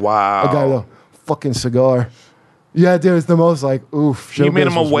movies. Wow. A guy with a fucking cigar. Yeah, dude, it's the most like, oof. You made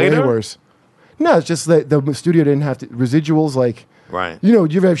showbiz him a was way waiter? worse. No, it's just that the studio didn't have to. Residuals, like, Right. you know,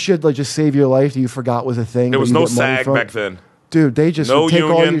 you ever have shit like just save your life that you forgot was a thing. There but was you no get money SAG from? back then. Dude, they just No would take all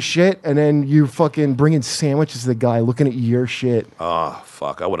union. your shit and then you fucking bring in sandwiches to the guy looking at your shit. Oh,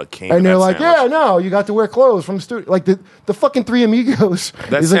 fuck. I would have came And to they're that like, sandwich. yeah, no, you got to wear clothes from the studio. Like the fucking Three Amigos.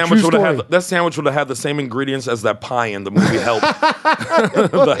 That is a sandwich true would story. have that sandwich would have had the same ingredients as that pie in the movie Help.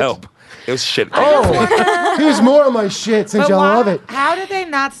 The Help. It was shit. Oh, here's more of my shit since But y'all why- love it. How did they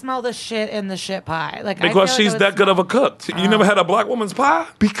not smell the shit in the shit pie? Like I feel Because like she's it that would good of a smell- cook. You never had a black woman's pie?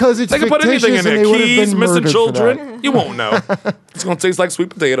 Because it's They can put anything in fictitious and there. they would have Keys, been missing murdered for that. children. You won't know. It's going to taste like sweet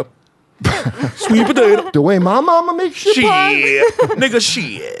potato. Sweet potato. The way my mama makes shit pie, Shit. Nigga,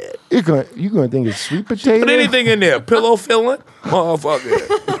 shit. you're gonna think it's sweet potato. Put anything in there. Pillow filling.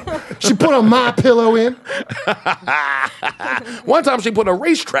 Motherfucker. She put a My Pillow in, One time she put a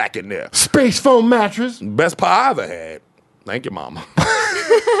racetrack in there. space foam mattress. Best pie I ever had. Thank you, mama.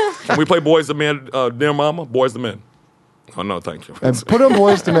 Can we play Boys to Men, Dear Mama? Boys to Men. Oh, no, thank you. And put on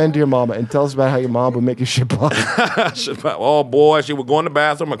Boys to Men to your mama and tell us about how your mom would make your shit pie. Oh, boy, she would go in the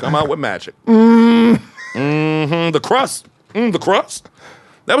bathroom and come out with magic. The crust. The crust.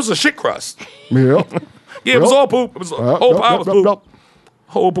 That was a shit crust. Yeah. Yeah, it was all poop. It was whole pie was poop. Nope.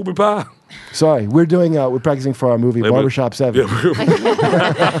 Whole poopy pie. Sorry, we're practicing for our movie Barbershop 7.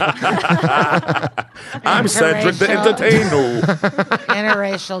 I'm Cedric the Interracial. Entertainer.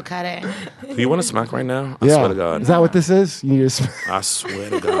 interracial cutting. Do you want to smack right now? I Yeah. swear to God. Is that what this is? You need to I swear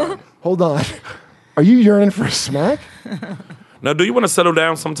to God. hold on. Are you yearning for a smack? Now, do you want to settle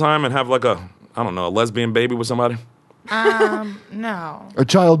down sometime and have like a lesbian baby with somebody? No. A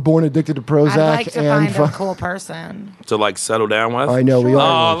child born addicted to Prozac I'd like to and find a cool person. To like settle down with? I know we Oh,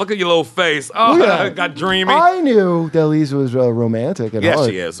 are. look at your little face. Oh, Yeah. got dreamy. I knew that Liza was romantic at Yes, heart.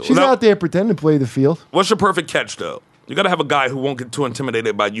 she is. She's Well, out there pretending to play the field. What's your perfect catch, though? You got to have a guy who won't get too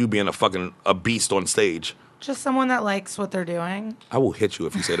intimidated by you being a beast on stage. Just someone that likes what they're doing. I will hit you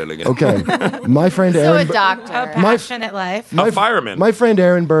if you say that again. Okay. My friend So a Aaron. doctor. A passionate life. A fireman. My friend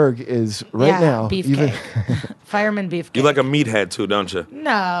Aaron Berg is right now. Beefcake. Fireman beefcake. You like a meathead too, don't you?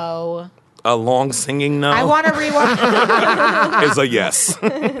 No. A long singing no I want to rewatch. is a yes.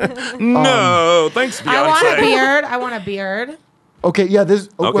 No, thanks, Beyonce. I want a beard. I want a beard. Okay, yeah. This.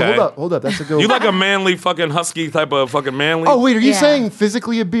 Oh, wait, Okay. hold up. That's a good. You like a manly fucking husky type of fucking manly? Oh wait, are you Yeah. saying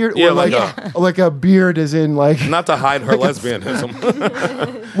physically a beard, Yeah, or like like a beard, as in like? Not to hide her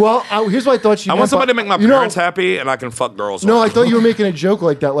lesbianism. Well, here's what I thought you. I meant want somebody to by- make my you know- parents happy and I can fuck girls. No, on. I thought you were making a joke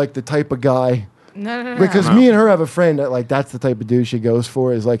like that, like the type of guy. No. Because me and her have a friend that like that's the type of dude she goes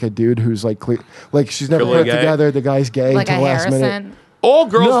for is like a dude who's like like she's never Clearly put it gay? together. The guy's gay Like a until the last minute. Harrison. All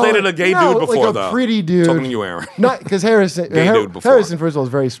girls dated a gay dude before, like a though. pretty dude. Talking to you, Aaron. Not because Harrison. Gay dude before. Harrison, first of all, is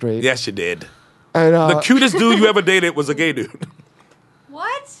very straight. Yes, you did. And The cutest dude you ever dated was a gay dude.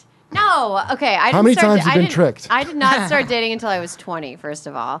 What? No. Okay. I didn't How many start times da- you I been didn't- tricked? I did not start dating until I was 20. First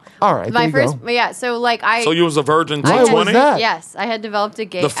of all. All right, My there you first. go. Yeah. So like I. So you was a virgin till Why was 20? that? Yes, I had developed a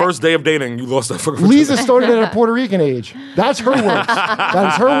gay. The first day of dating, you lost that fucking Liza virginity. started at a Puerto Rican age. That's her words.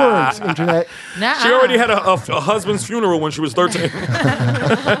 That's her words. Internet. Nuh-uh. She already had a husband's funeral when she was 13.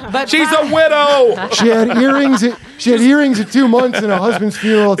 But She's a widow. She had earrings. At 2 months and a husband's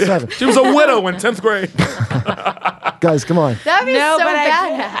funeral at 7. She was a widow in 10th grade. Guys, come on. That'd be No, so but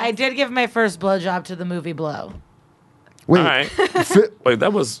bad. I did give my first blowjob to the movie Blow. Wait. All right. fi- Wait,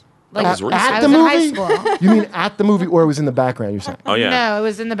 that was recent. at I the was in movie? high school. You mean at the movie, or it was in the background? You're saying, Oh, yeah. No, it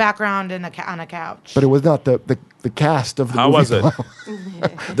was in the background on a couch. but it was not the cast of the How movie. was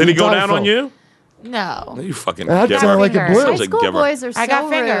it? Did he go entire down on film. you? No. You fucking That giver. sounded like a Fingers. blue. High Such a school giver. boys are so I got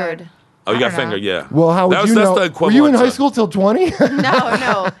fingered. rude. Oh, you got I don't know. fingered, yeah. Well, how would That was- you that's know? the Were equivalent you in high to- school till 20?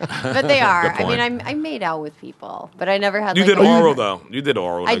 No, but they are. Good I mean, point. I made out with people, but I never had. You like, did a- oral, though. You did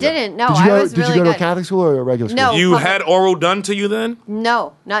oral. I nigga. didn't. No, Did you I go? was Did really you go to good. a Catholic school or a regular school? No. You public. had oral done to you then?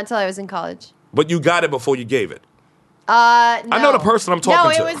 No, not until I was in college. But you got it before you gave it. No. I know the person I'm talking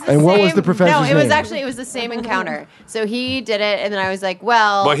no, to. it was the And same. what was the professor's No, it was name? actually the same encounter. So he did it, and then I was like,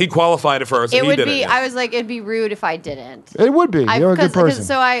 well, But he qualified it first. it and he would did be. it. I was like, it'd be rude if I didn't. It would be. You're a good person.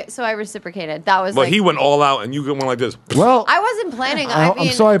 So I reciprocated. That was But like. he went all out, and you went like this. well, I wasn't planning. I mean,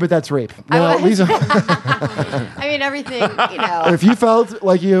 I'm sorry, but that's rape. Now, was- Lisa, I mean, everything. You know. if you felt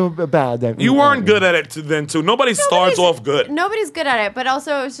like you were bad, then You weren't good at it then, too. Nobody starts off good. Nobody's good at it, but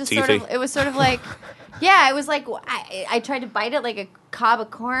also it was just Teethy. it was sort of like, yeah, it was like I tried to bite it like a cob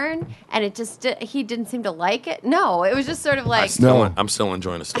of corn, and it just he didn't seem to like it. No, it was just sort of like No. I'm still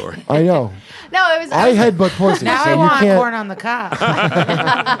enjoying the story. I know. no, it was. I headbutt pussy, Now so I you want can't. corn on the cob.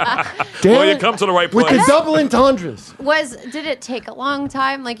 Damn Well, you it. come to the right With place. the double entendres. Did it take a long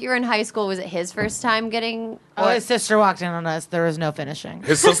time? Like you were in high school, was it his first time getting? Oh, his sister walked in on us. There was no finishing.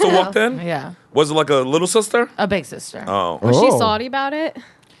 His sister walked in? Yeah, Was it like a little sister? a big sister. Oh. Was she Oh. salty about it?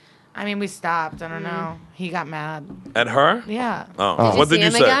 I mean, we stopped. I don't know. He got mad. At her? Yeah. Oh. Did What you did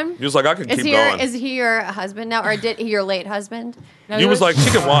you see say? him again? He was like, I can Is keep he going. is he your husband now, or did he your late husband? No, You was like, she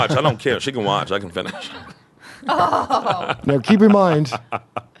can watch. I don't care. She can watch. I can finish. Now, keep in mind,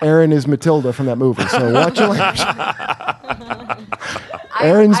 Aaron is Matilda from that movie, so watch your language.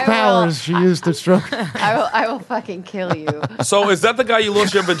 Aaron's I will- powers, she used to stroke. I will fucking kill you. So is that the guy you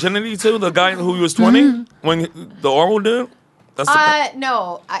lost your virginity to? The guy who was 20? When the oral dude? That's the guy.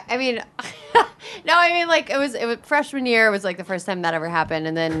 No, I mean, no, I mean, like it was freshman year was like the first time that ever happened,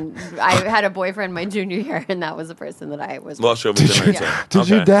 and then I had a boyfriend my junior year, and that was the person that I was. Lost your virginity to. Did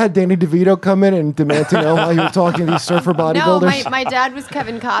your dad, Danny DeVito, come in and demand to know how you were talking to these surfer No, bodybuilders? my dad was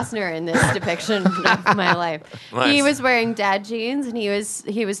Kevin Costner in this depiction of my life. Nice. He was wearing dad jeans, and he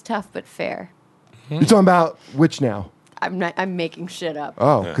was tough but fair. You're talking about which now? I'm making shit up.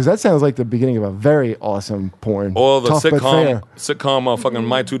 Oh, because that sounds like the beginning of a very awesome porn. Or the Tough but fair. sitcom fucking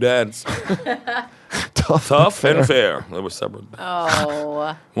My Two Dads. Tough, Tough but and fair. fair. They were separate.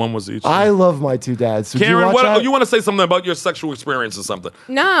 Oh, One was each. I love My Two Dads. Did you Karen, watch what that? you want to say something about your sexual experience or something?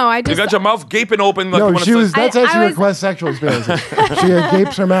 No, I You just. got your mouth gaping open like you No, want to she say. was. That's how I she was- requests sexual experiences. She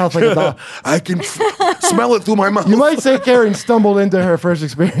gapes her mouth like a dog. I can smell it through my mouth. You might say Karen stumbled into her first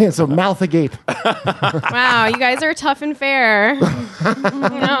experience of mouth agape. Wow, you guys are tough and fair.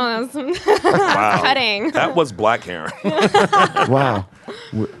 No, that's Wow. cutting. That was black Karen. Wow.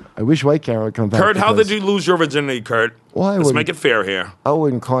 I wish white Karen would come back. Kurt, how because did you lose your virginity, Kurt? Well, I Let's wouldn't- make it fair here. I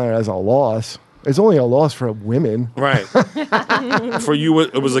wouldn't call it as a loss. It's only a loss for women. Right. For you,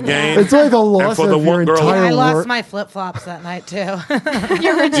 it was a gain. It's like a loss for the of your one girl- entire I lost work. my flip flops that night too.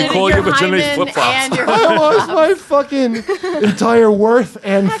 your virginity, call your virginity hymen flip-flops. and your I lost my fucking entire worth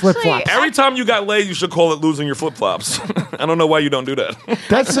and flip flops. Every time you got laid, you should call it losing your flip flops. I don't know why you don't do that.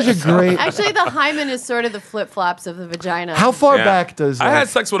 That's such a great. Actually, the hymen is sort of the flip flops of the vagina. How far Yeah. back does I like, had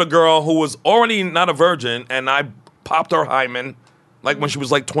sex with a girl who was already not a virgin, and I popped her hymen like when she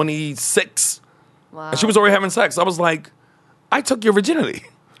was like 26. Wow. And she was already having sex. I was like, I took your virginity.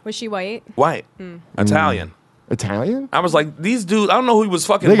 Was she white? White. Italian. Italian? I was like, these dudes, I don't know who he was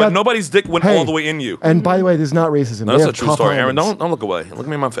fucking, They but got- nobody's dick went Hey, all the way in you. And by the way, this is not racism. No, They that's a have true tough story. Aaron, hymens. don't look away. Look at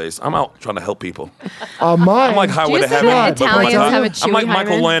me in my face. I'm out trying to help people. Mine. I'm like Highway to you say Heaven. that but Italians with- have a I'm chewy like Michael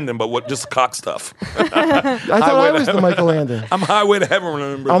hymen? Landon, but with just cock stuff. I thought I Highway was to the Michael Landon. I'm Highway to Heaven.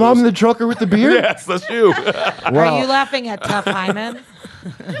 Remember I'm those? the trucker with the beard? Yes, that's you. Are Wow. you laughing at Tough Hyman?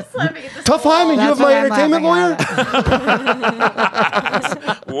 Tough Hyman, you have That's my what I'm entertainment lawyer? laughing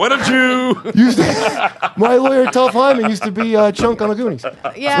What a Jew. Used to, my lawyer, Tough Hyman, used to be Chunk on the Goonies.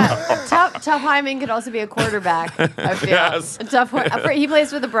 Yeah, tough hymen could also be a quarterback. I feel. Yes. He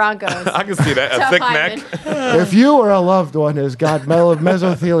plays for the Broncos. I can see that. A Tough thick hymen. neck. If you or a loved one has got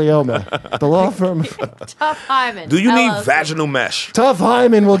mesothelioma, the law firm Tough hymen. Do you need LLC. vaginal mesh? Tough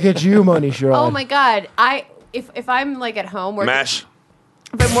Hyman will get you money, Sherrod. Oh my god! If I'm like at home working, Mesh.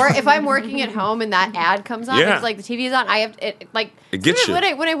 if I'm working at home and that ad comes on, Yeah. it's like the TV's on. I have it like It gets you. when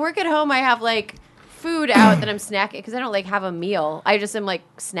I work at home, I have like food out that I'm snacking because I don't like have a meal. I just am like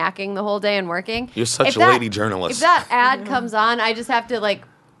snacking the whole day and working. You're such If a that- lady journalist. If that ad comes on, I just have to like,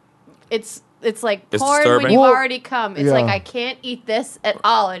 it's like It's porn disturbing. when you've Well, already come. It's yeah. like I can't eat this at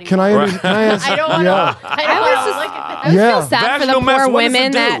all anymore. Can I, Right. can I ask? I don't want yeah. to. I don't want to look at I always Yeah. feel sad for the Vaginal mess, poor what does it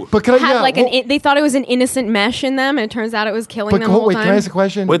women do? that But can I- had yeah, like well- they thought it was an innocent mesh in them, and it turns out it was killing But them the whole wait, time. can I ask a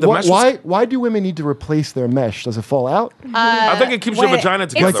question? Wait, the mesh was- Why do women need to replace their mesh? Does it fall out? I think it keeps your wait, vagina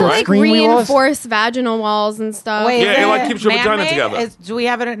It's together, that right? like screen we lost? reinforced vaginal walls and stuff. Wait, Yeah, is it, like, keeps your vagina man-made? together. Do we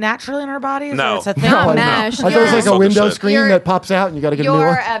have it naturally in our bodies? No. Or it's a thing? Not No, mesh. I thought it was like a Fucking window shit. screen Your- that pops out and you got to get a new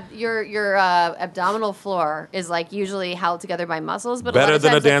one. Your abdominal floor is like usually held together by muscles, but Better a lot of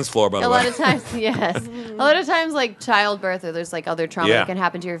than a times, dance floor, by the a way. lot of times, yes, a lot of times like childbirth or there's like other trauma Yeah. that can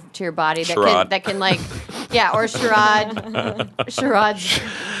happen to your body Sherrod. that can like or Sherrod's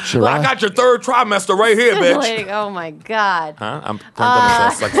Sure. I got your third trimester right here, bitch. like, oh my god. Huh? I'm turned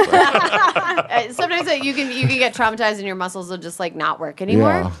on sex thing. Sometimes you can get traumatized and your muscles will just like not work anymore,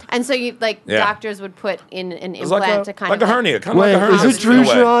 Yeah. and so you like Yeah. doctors would put in an It's implant like to kind like of a hernia, kind of Wait, like a hernia. is it true, in a way.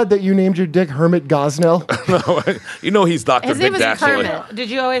 Sherrod, that you named your dick Hermit Gosnell? No, you know he's Dr. His Dick name was Dastardly. Kermit. Did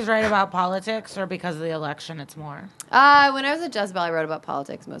you always write about politics, or because of the election, it's more? When I was at Jezebel, I wrote about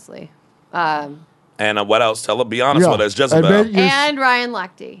politics mostly. And And what else? Tell her, be honest with us, Jezebel. And Ryan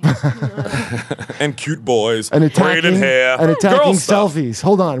Lochte. And cute boys. And braided hair. And attacking Girl stuff. selfies.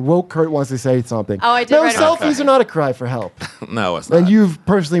 Hold on. Woke Kurt wants to say something. Oh, I did No, write about selfies are not a cry for help. No, it's not. And you've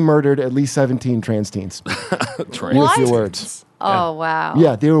personally murdered at least 17 trans teens. With your words. Oh, wow.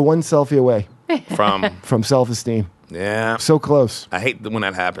 Yeah, they were one selfie away From self-esteem. yeah. So close. I hate when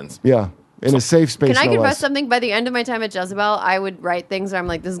that happens. Yeah. In a safe space. Can I no confess less. something? By the end of my time at Jezebel, I would write things where I'm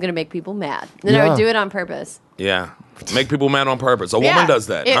like, this is going to make people mad. And I Yeah. would do it on purpose. Yeah. Make people mad on purpose. A woman does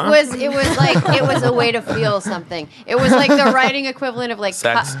that. It huh? was like it was a way to feel something. It was like the writing equivalent of like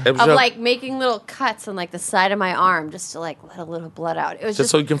Sex. It was just- like making little cuts on like the side of my arm just to like let a little blood out. It was just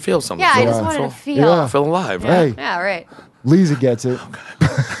so you can feel something. yeah, I Feel- just wanted to feel- feel. Yeah. Feel alive. Right? Hey, Yeah, right. Lisa gets it.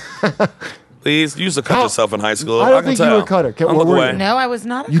 Please, you used to cut How- yourself in high school. I don't can think you tell. were a cutter. Don't What look were away. you? No, I was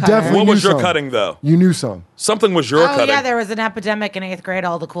not a You cutter. definitely What knew was your some. cutting, though? You knew some. Something was your Oh cutting. yeah, there was an epidemic in 8th grade.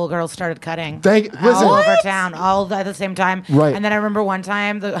 All the cool girls started cutting. Listen. all over town, all at the same time. Right. And then I remember one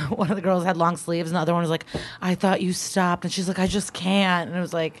time, one of the girls had long sleeves, and the other one was like, "I thought you stopped," and she's like, "I just can't." And it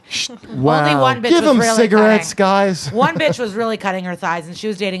was like, Wow. only one bitch Give was them really cigarettes, cutting. guys. One bitch was really cutting her thighs, and she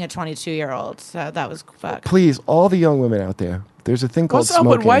was dating a 22-year-old. So that was fuck. Please, all the young women out there, there's a thing called What's up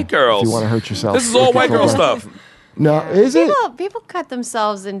smoking. with white girls? If you want to hurt yourself. This is all white girl stuff. No, is it? People cut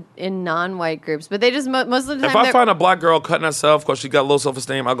themselves in non-white groups, but they just most of the time. If I they're- find a black girl cutting herself because she got low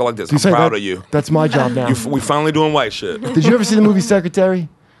self-esteem, I'll go like this. You I'm say proud that- of you. That's my job now. We finally doing white shit. Did you ever see the movie Secretary?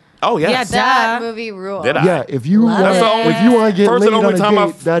 Oh, yes. that Duh. movie rule. Did I? Yeah, if you Love want, it. That's the if you want to get First laid and on only a time I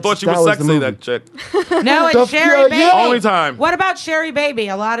date, that's thought she that was the sexy, movie. that chick. No, The- it's Sherry Baby. yeah. Only time. What about Sherry Baby?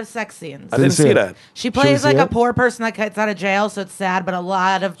 A lot of sex scenes. I didn't see it. that. She plays see like a it? poor person that gets out of jail, so it's sad, but a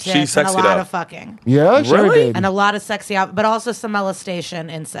lot of tits She's and a sexy, lot though. of fucking. Yeah, Sherry Really? Baby. And a lot of sexy out, but also some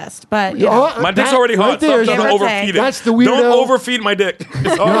molestation, incest. But you know. Oh, My dick's that already right hard. there Stop is trying to Give or overfeed it. take. That's the weirdo. Don't overfeed my dick.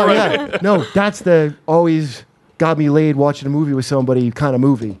 It's all No, right. yeah. No, that's the always got me laid watching a movie with somebody kind of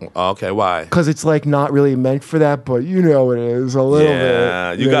movie. Oh, okay, why? Because it's like not really meant for that, but you know it is a little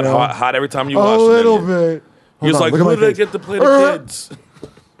Yeah, bit. you got know? hot every time you A watched it. little didn't you? bit. You was Hold on, like, look at who my did I face. get to play the kids?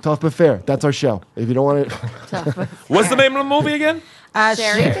 Tough but fair. That's our show. If you don't want it, What's the name of the movie again?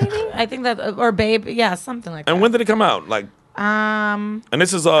 Sherry Baby? I think that, or Babe, yeah, something like that. And when did it come out? Like, And and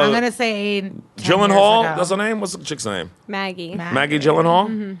this is I'm gonna say 10 Gyllenhaal. years ago. That's her name. What's the chick's name? Maggie. Maggie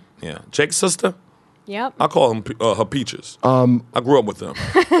Gyllenhaal. Yeah, Jake's sister. Yep. I call them her peaches. I grew up with them.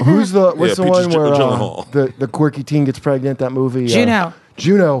 who's the what's the Peaches one where Gyllenhaal. the quirky teen gets pregnant? That movie. Juno.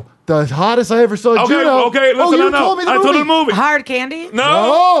 Juno, the hottest I ever saw. Okay, Juno. okay. Listen, oh, you I know. told me the I movie. told the movie. Hard Candy?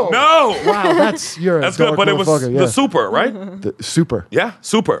 No, no. Wow, that's you're a That's good, dark but it was motherfucker, yeah. the super, right? The super. Yeah,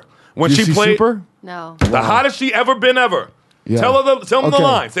 super. When Did you she see played Super? No. the hottest she ever been ever. Yeah. Tell them the Okay.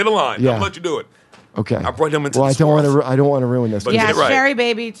 line. Say the line. Yeah. I'll let you do it. Okay. I brought him into well, this I don't want world. to. I don't want to ruin this. But Yeah, get it right. Sherry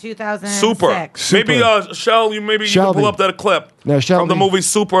Baby 2006. Super. Maybe Shell, you can Shelby. pull up that clip No, from Shelby. the movie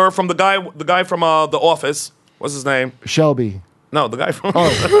Super from the guy from The Office. What's his name? Shelby. No, the guy from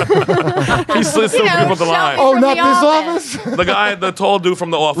He's still people with the line. Oh, From not The this office. The guy, the tall dude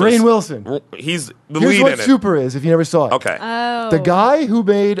from The Office. Rainn Wilson. He's the Here's lead what in it. Super is. If you never saw it. Okay. Oh. The guy who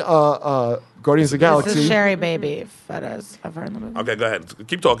made Guardians of the This Galaxy. is Sherry Baby photos of her in the movie. Okay, go ahead.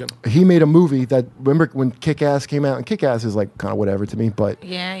 Keep talking. He made a movie that remember when Kick-Ass came out, and Kick-Ass is like kind of whatever to me, but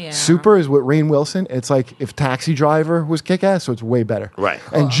Yeah. Super is with Rainn Wilson. It's like if Taxi Driver was Kick-Ass, so it's way better. Right.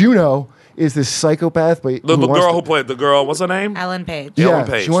 And Juno is this psychopath, but The wants girl to- who played the girl, what's her name? Ellen Page. Yeah, Ellen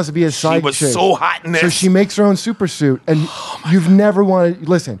Page. she wants to be a side She was chick. so hot in this. So she makes her own super suit, and you've never wanted.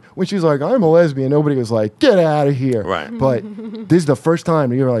 Listen, when she's like, "I'm a lesbian," nobody was like, "Get out of here." Right. But this is the first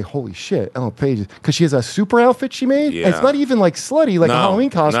time you're like, "Holy shit!" Ellen Page, because she has a super outfit she made. Yeah. It's not even like slutty, like a No, Halloween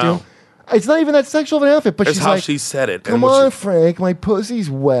costume. no. It's not even that sexual of an outfit, but It's she's how like, she said it. "Come and what on, she- Frank, my pussy's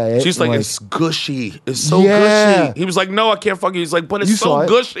wet." She's like, it's gushy. It's so Yeah. gushy. He was like, no, I can't fuck you. He's like, but You it's saw so it.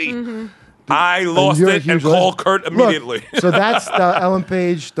 gushy. I lost you're a it and huge called lesbian. Kurt immediately. Look, so that's the Ellen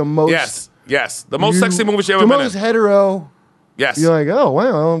Page, the most. yes. The most sexy movie she ever The been most in. hetero. Yes. You're like, oh wow,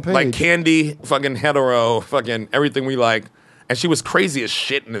 Ellen Page. Like candy, fucking hetero, fucking everything we like. And she was crazy as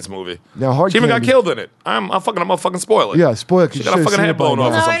shit in this movie. Now, Hard she even got Candy- killed in it. I'm a fucking spoiler. Yeah, spoiler. 'Cause She you got a should've fucking seen head it by blown now.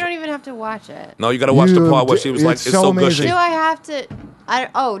 off. No, or I something. don't even have to watch it. No, you got to watch the You part where d- she was like, it's it's so so amazing. gushy. Do I have to?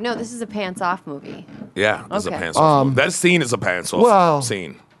 Oh no, this is a pants off movie. Yeah, it's Okay. a pants off. movie. That scene is a pants off well-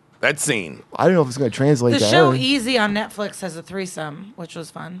 scene. That scene. I don't know if it's going to translate The to show Aaron. Easy on Netflix has a threesome, which was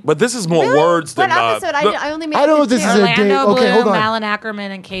fun. But this is more Really? words than What episode? the- I only made I don't know it if this to is two. a Orlando date. Okay, Bloom, hold on. Malin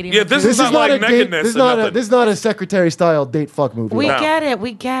Ackerman, and Katie. Yeah, this This is not not like a date. nakedness This is or not a. nothing. This is not a secretary style date fuck movie. We No. get it.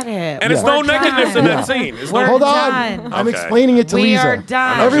 We get it. And it's We're no nakedness in done. that scene. It's We're no- Hold on. done. I'm Okay. explaining it to We Lisa. are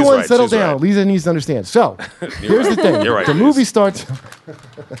done. I know, Everyone she's settle right, she's down. right. Lisa needs to understand. So, here's the thing. You're right, The Lisa. movie starts.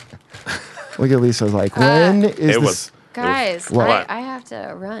 Look at Lisa's like, when is It this? was. Guys, What? I have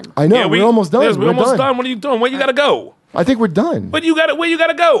to run. I know, Yeah, we're almost done. yes, we're almost done. done. What are you doing? Where you gotta go? I think we're done. Where you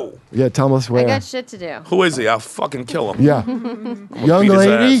gotta go? Yeah, tell us I where. got shit to do. Who is he? I'll fucking kill him. Yeah. Young beat his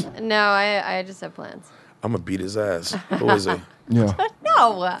lady. ass. No, I just have plans. I'm gonna beat his ass. Who is he? Yeah.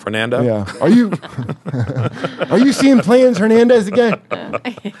 No. Fernando? Yeah. Are you Are you seeing plans, Hernandez, again? I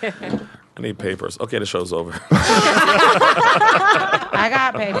need papers. Okay, the show's over. I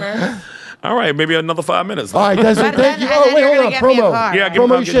got paper. All right, maybe another 5 minutes. All right, Desmond, But thank then- you. and Oh, then wait, you're hold gonna on. get me a Promo. card. Yeah, give Promo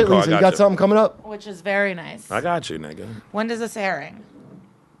me your the shit, card. Lisa. You I got got something coming up? Which is very nice. I got you, nigga. When does this airing?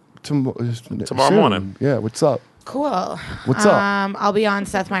 Tomorrow morning. Yeah, what's up? Cool. What's up? I'll be on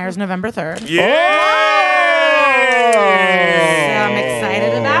Seth Meyers November 3rd. Yeah! So I'm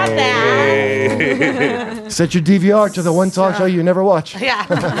excited about that. Set your DVR to the one talk show you never watch.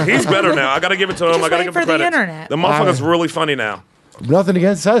 Yeah. He's better now. I gotta give it to him. Just I gotta wait give for him the credit. internet. The motherfucker's really funny now. Nothing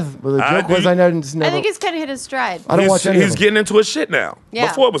against Seth, but the joke was I never. I think he's kind of hit his stride. I don't watch any of He's them. getting into his shit now. Yeah.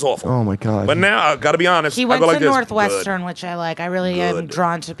 Before it was awful. Oh my god. But now I gotta be honest. He I went go to like this. Northwestern, which I like. I really am Good.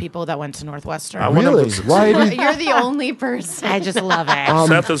 drawn to people that went to Northwestern. I want him Really? to- Why did he? You're the only person. I just love it.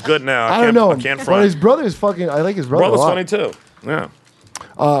 Seth is good now. I don't know. I can't But front. his brother's fucking. I like his brother. Brother's a lot. funny too. Yeah.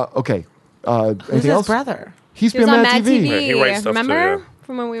 Okay. Who's Anything his else? brother? He's He was been on Mad TV. Yeah, he writes stuff too, Remember yeah.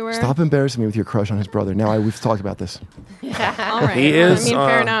 from when we were? Stop embarrassing me with your crush on his brother. Now we've talked about this. All right. He well, is, I mean,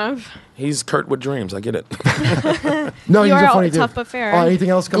 fair uh, enough. He's Kurt with dreams. I get it. No, You he's are a funny a tough dude. but fair. Anything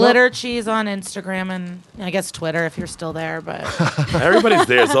else come Glitter up? cheese on Instagram and I guess Twitter if you're still there, but Everybody's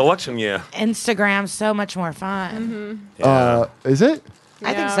there. It's election year. Instagram's so much more fun. Is it?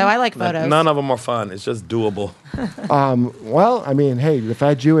 I think so. I like photos. None of them are fun. It's just doable. Well, I mean, hey, the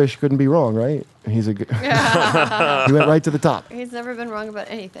fat Jewish couldn't be wrong, right? He's a good. He went right to the top. He's never been wrong about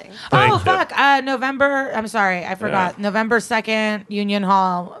anything. Oh, Thank you. fuck. November. I'm sorry. I forgot. Yeah. November 2nd, Union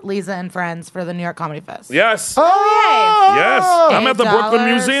Hall, Liza and Friends for the New York Comedy Fest. Yes. Oh, Yes. I'm at the Brooklyn $8.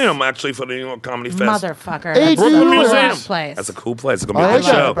 Museum actually for the New York Comedy Fest. Motherfucker. Hey, That's Brooklyn the Museum. worst place. That's a cool place. It's gonna I be a like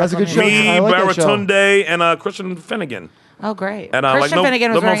good that. show. That's a good show. Me, I like that show. Baratunde, and Christian Finnegan. Oh, great. And, Christian like,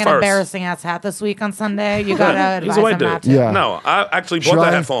 Finnegan was November wearing an 1st. embarrassing ass hat this week on Sunday. You got to He's advise a white him dude. not to. Yeah. No, I actually bought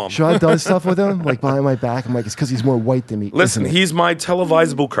that hat for him. Sean does stuff with him, like behind my back. I'm like, it's because he's more white than me. Listen, isn't it? he's my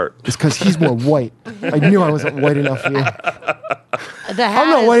televisable Kurt. It's because he's more white. I knew I wasn't white enough for you. The hat I'm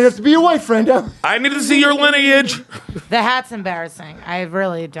not is- white enough to be your white friend. I needed to see your lineage. The hat's embarrassing. I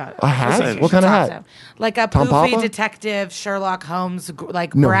really don't. A hat? Listen, What kind of Talk to hat? him. Like a Tom poofy Papa? detective, Sherlock Holmes,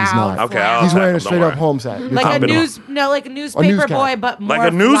 like No, brown. he's not. Okay, flannel. I'll He's wearing a Don't straight up worry. Holmes hat. You're like a talking about- like a newspaper cap. boy, but more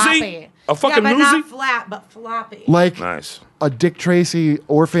Like a newsie? floppy. A fucking yeah, but not newsie? flat, but floppy. like Nice. a Dick Tracy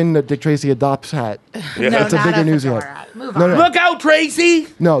orphan that Dick Tracy adopts hat. Yeah. no, That's a not bigger newsie fedora hat. hat. Move No, on. no. Look out, Tracy.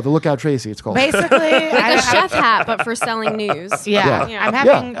 No, the Lookout Tracy. It's called. Basically, Like a chef hat, but for selling news. Yeah. Yeah. I'm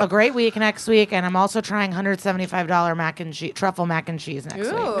having a great week next week, and I'm also trying $175 mac and cheese, truffle mac and cheese next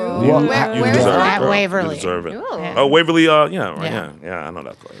week. Well, Where You is deserve that? it, At bro. Waverly. You deserve it. Ooh. Oh, Waverly. Yeah, right, Yeah. yeah. I know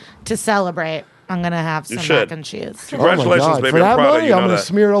that place. To celebrate, I'm gonna have some should. mac and cheese. Oh my Congratulations, God. baby. For I'm that proud of money, you. I'm know gonna that.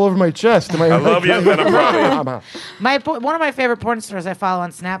 smear it all over my chest. I love you, and I'm proud of you. One of my favorite porn stars I follow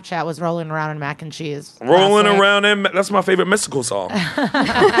on Snapchat was rolling around in mac and cheese. Rolling last week. around in. That's my favorite mystical song.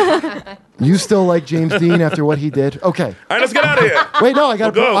 You still like James Dean after what he did? Okay. All right, let's get out of here. Wait, no, I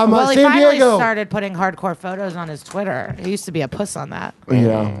got to We'll go. I'm Well, he San finally Diego. started putting hardcore photos on his Twitter. He used to be a puss on that.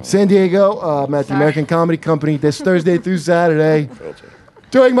 Yeah. San Diego. I'm at the American Comedy Company this Thursday through Saturday.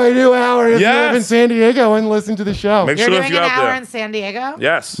 Doing my new hour. If you live in Yes. San Diego and listen to the show. Make You're sure if doing you're an out hour there. in San Diego?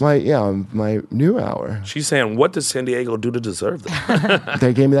 Yes. My new hour. She's saying, what does San Diego do to deserve that?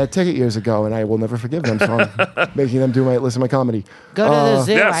 They gave me that ticket years ago, and I will never forgive them. So I'm making them listen to my comedy. Go to the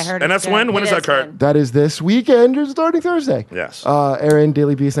zoo. I yes. heard And it's that's when? good. When It is that, is Kurt? good. That is this weekend, or starting Thursday. Yes. Aaron,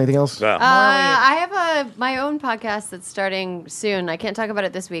 Daily Beast, anything else? Yeah. I have my own podcast that's starting soon. I can't talk about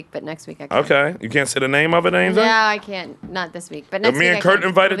it this week, but next week I can. Okay. You can't say the name of it or anything? Yeah, I can't. Not this week, but next Me week. and I Kurt can.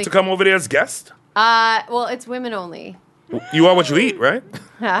 invited It'll to be- come over there as guests? Well, it's women only. You are what you eat, right?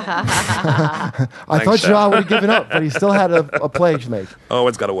 I Thanks, thought Chef. Shaw would have given up, but he still had a play to make. Oh,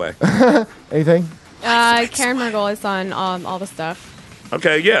 it's got away. Anything? Karen Mergel is on all the stuff.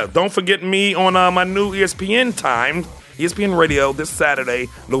 Okay, yeah. Don't forget me on my new ESPN time, ESPN Radio, this Saturday,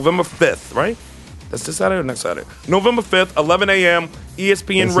 November 5th, right? That's this Saturday or next Saturday? November 5th, 11 a.m., ESPN That's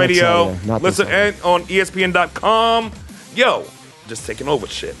next Radio. Saturday, not this Listen Saturday. and on ESPN.com. Yo, just taking over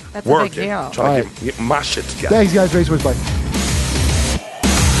shit. That's a big Working. deal. Trying to All get my shit together. Thanks, guys. Racehorse, bye.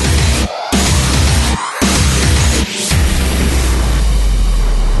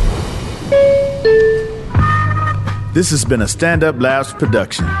 This has been a Stand Up Labs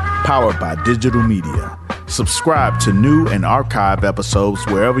production, powered by digital media. Subscribe to new and archive episodes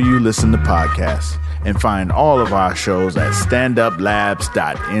wherever you listen to podcasts. And find all of our shows at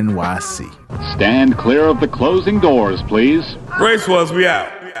standuplabs.nyc. Stand clear of the closing doors, please. Race Wars, we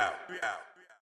out.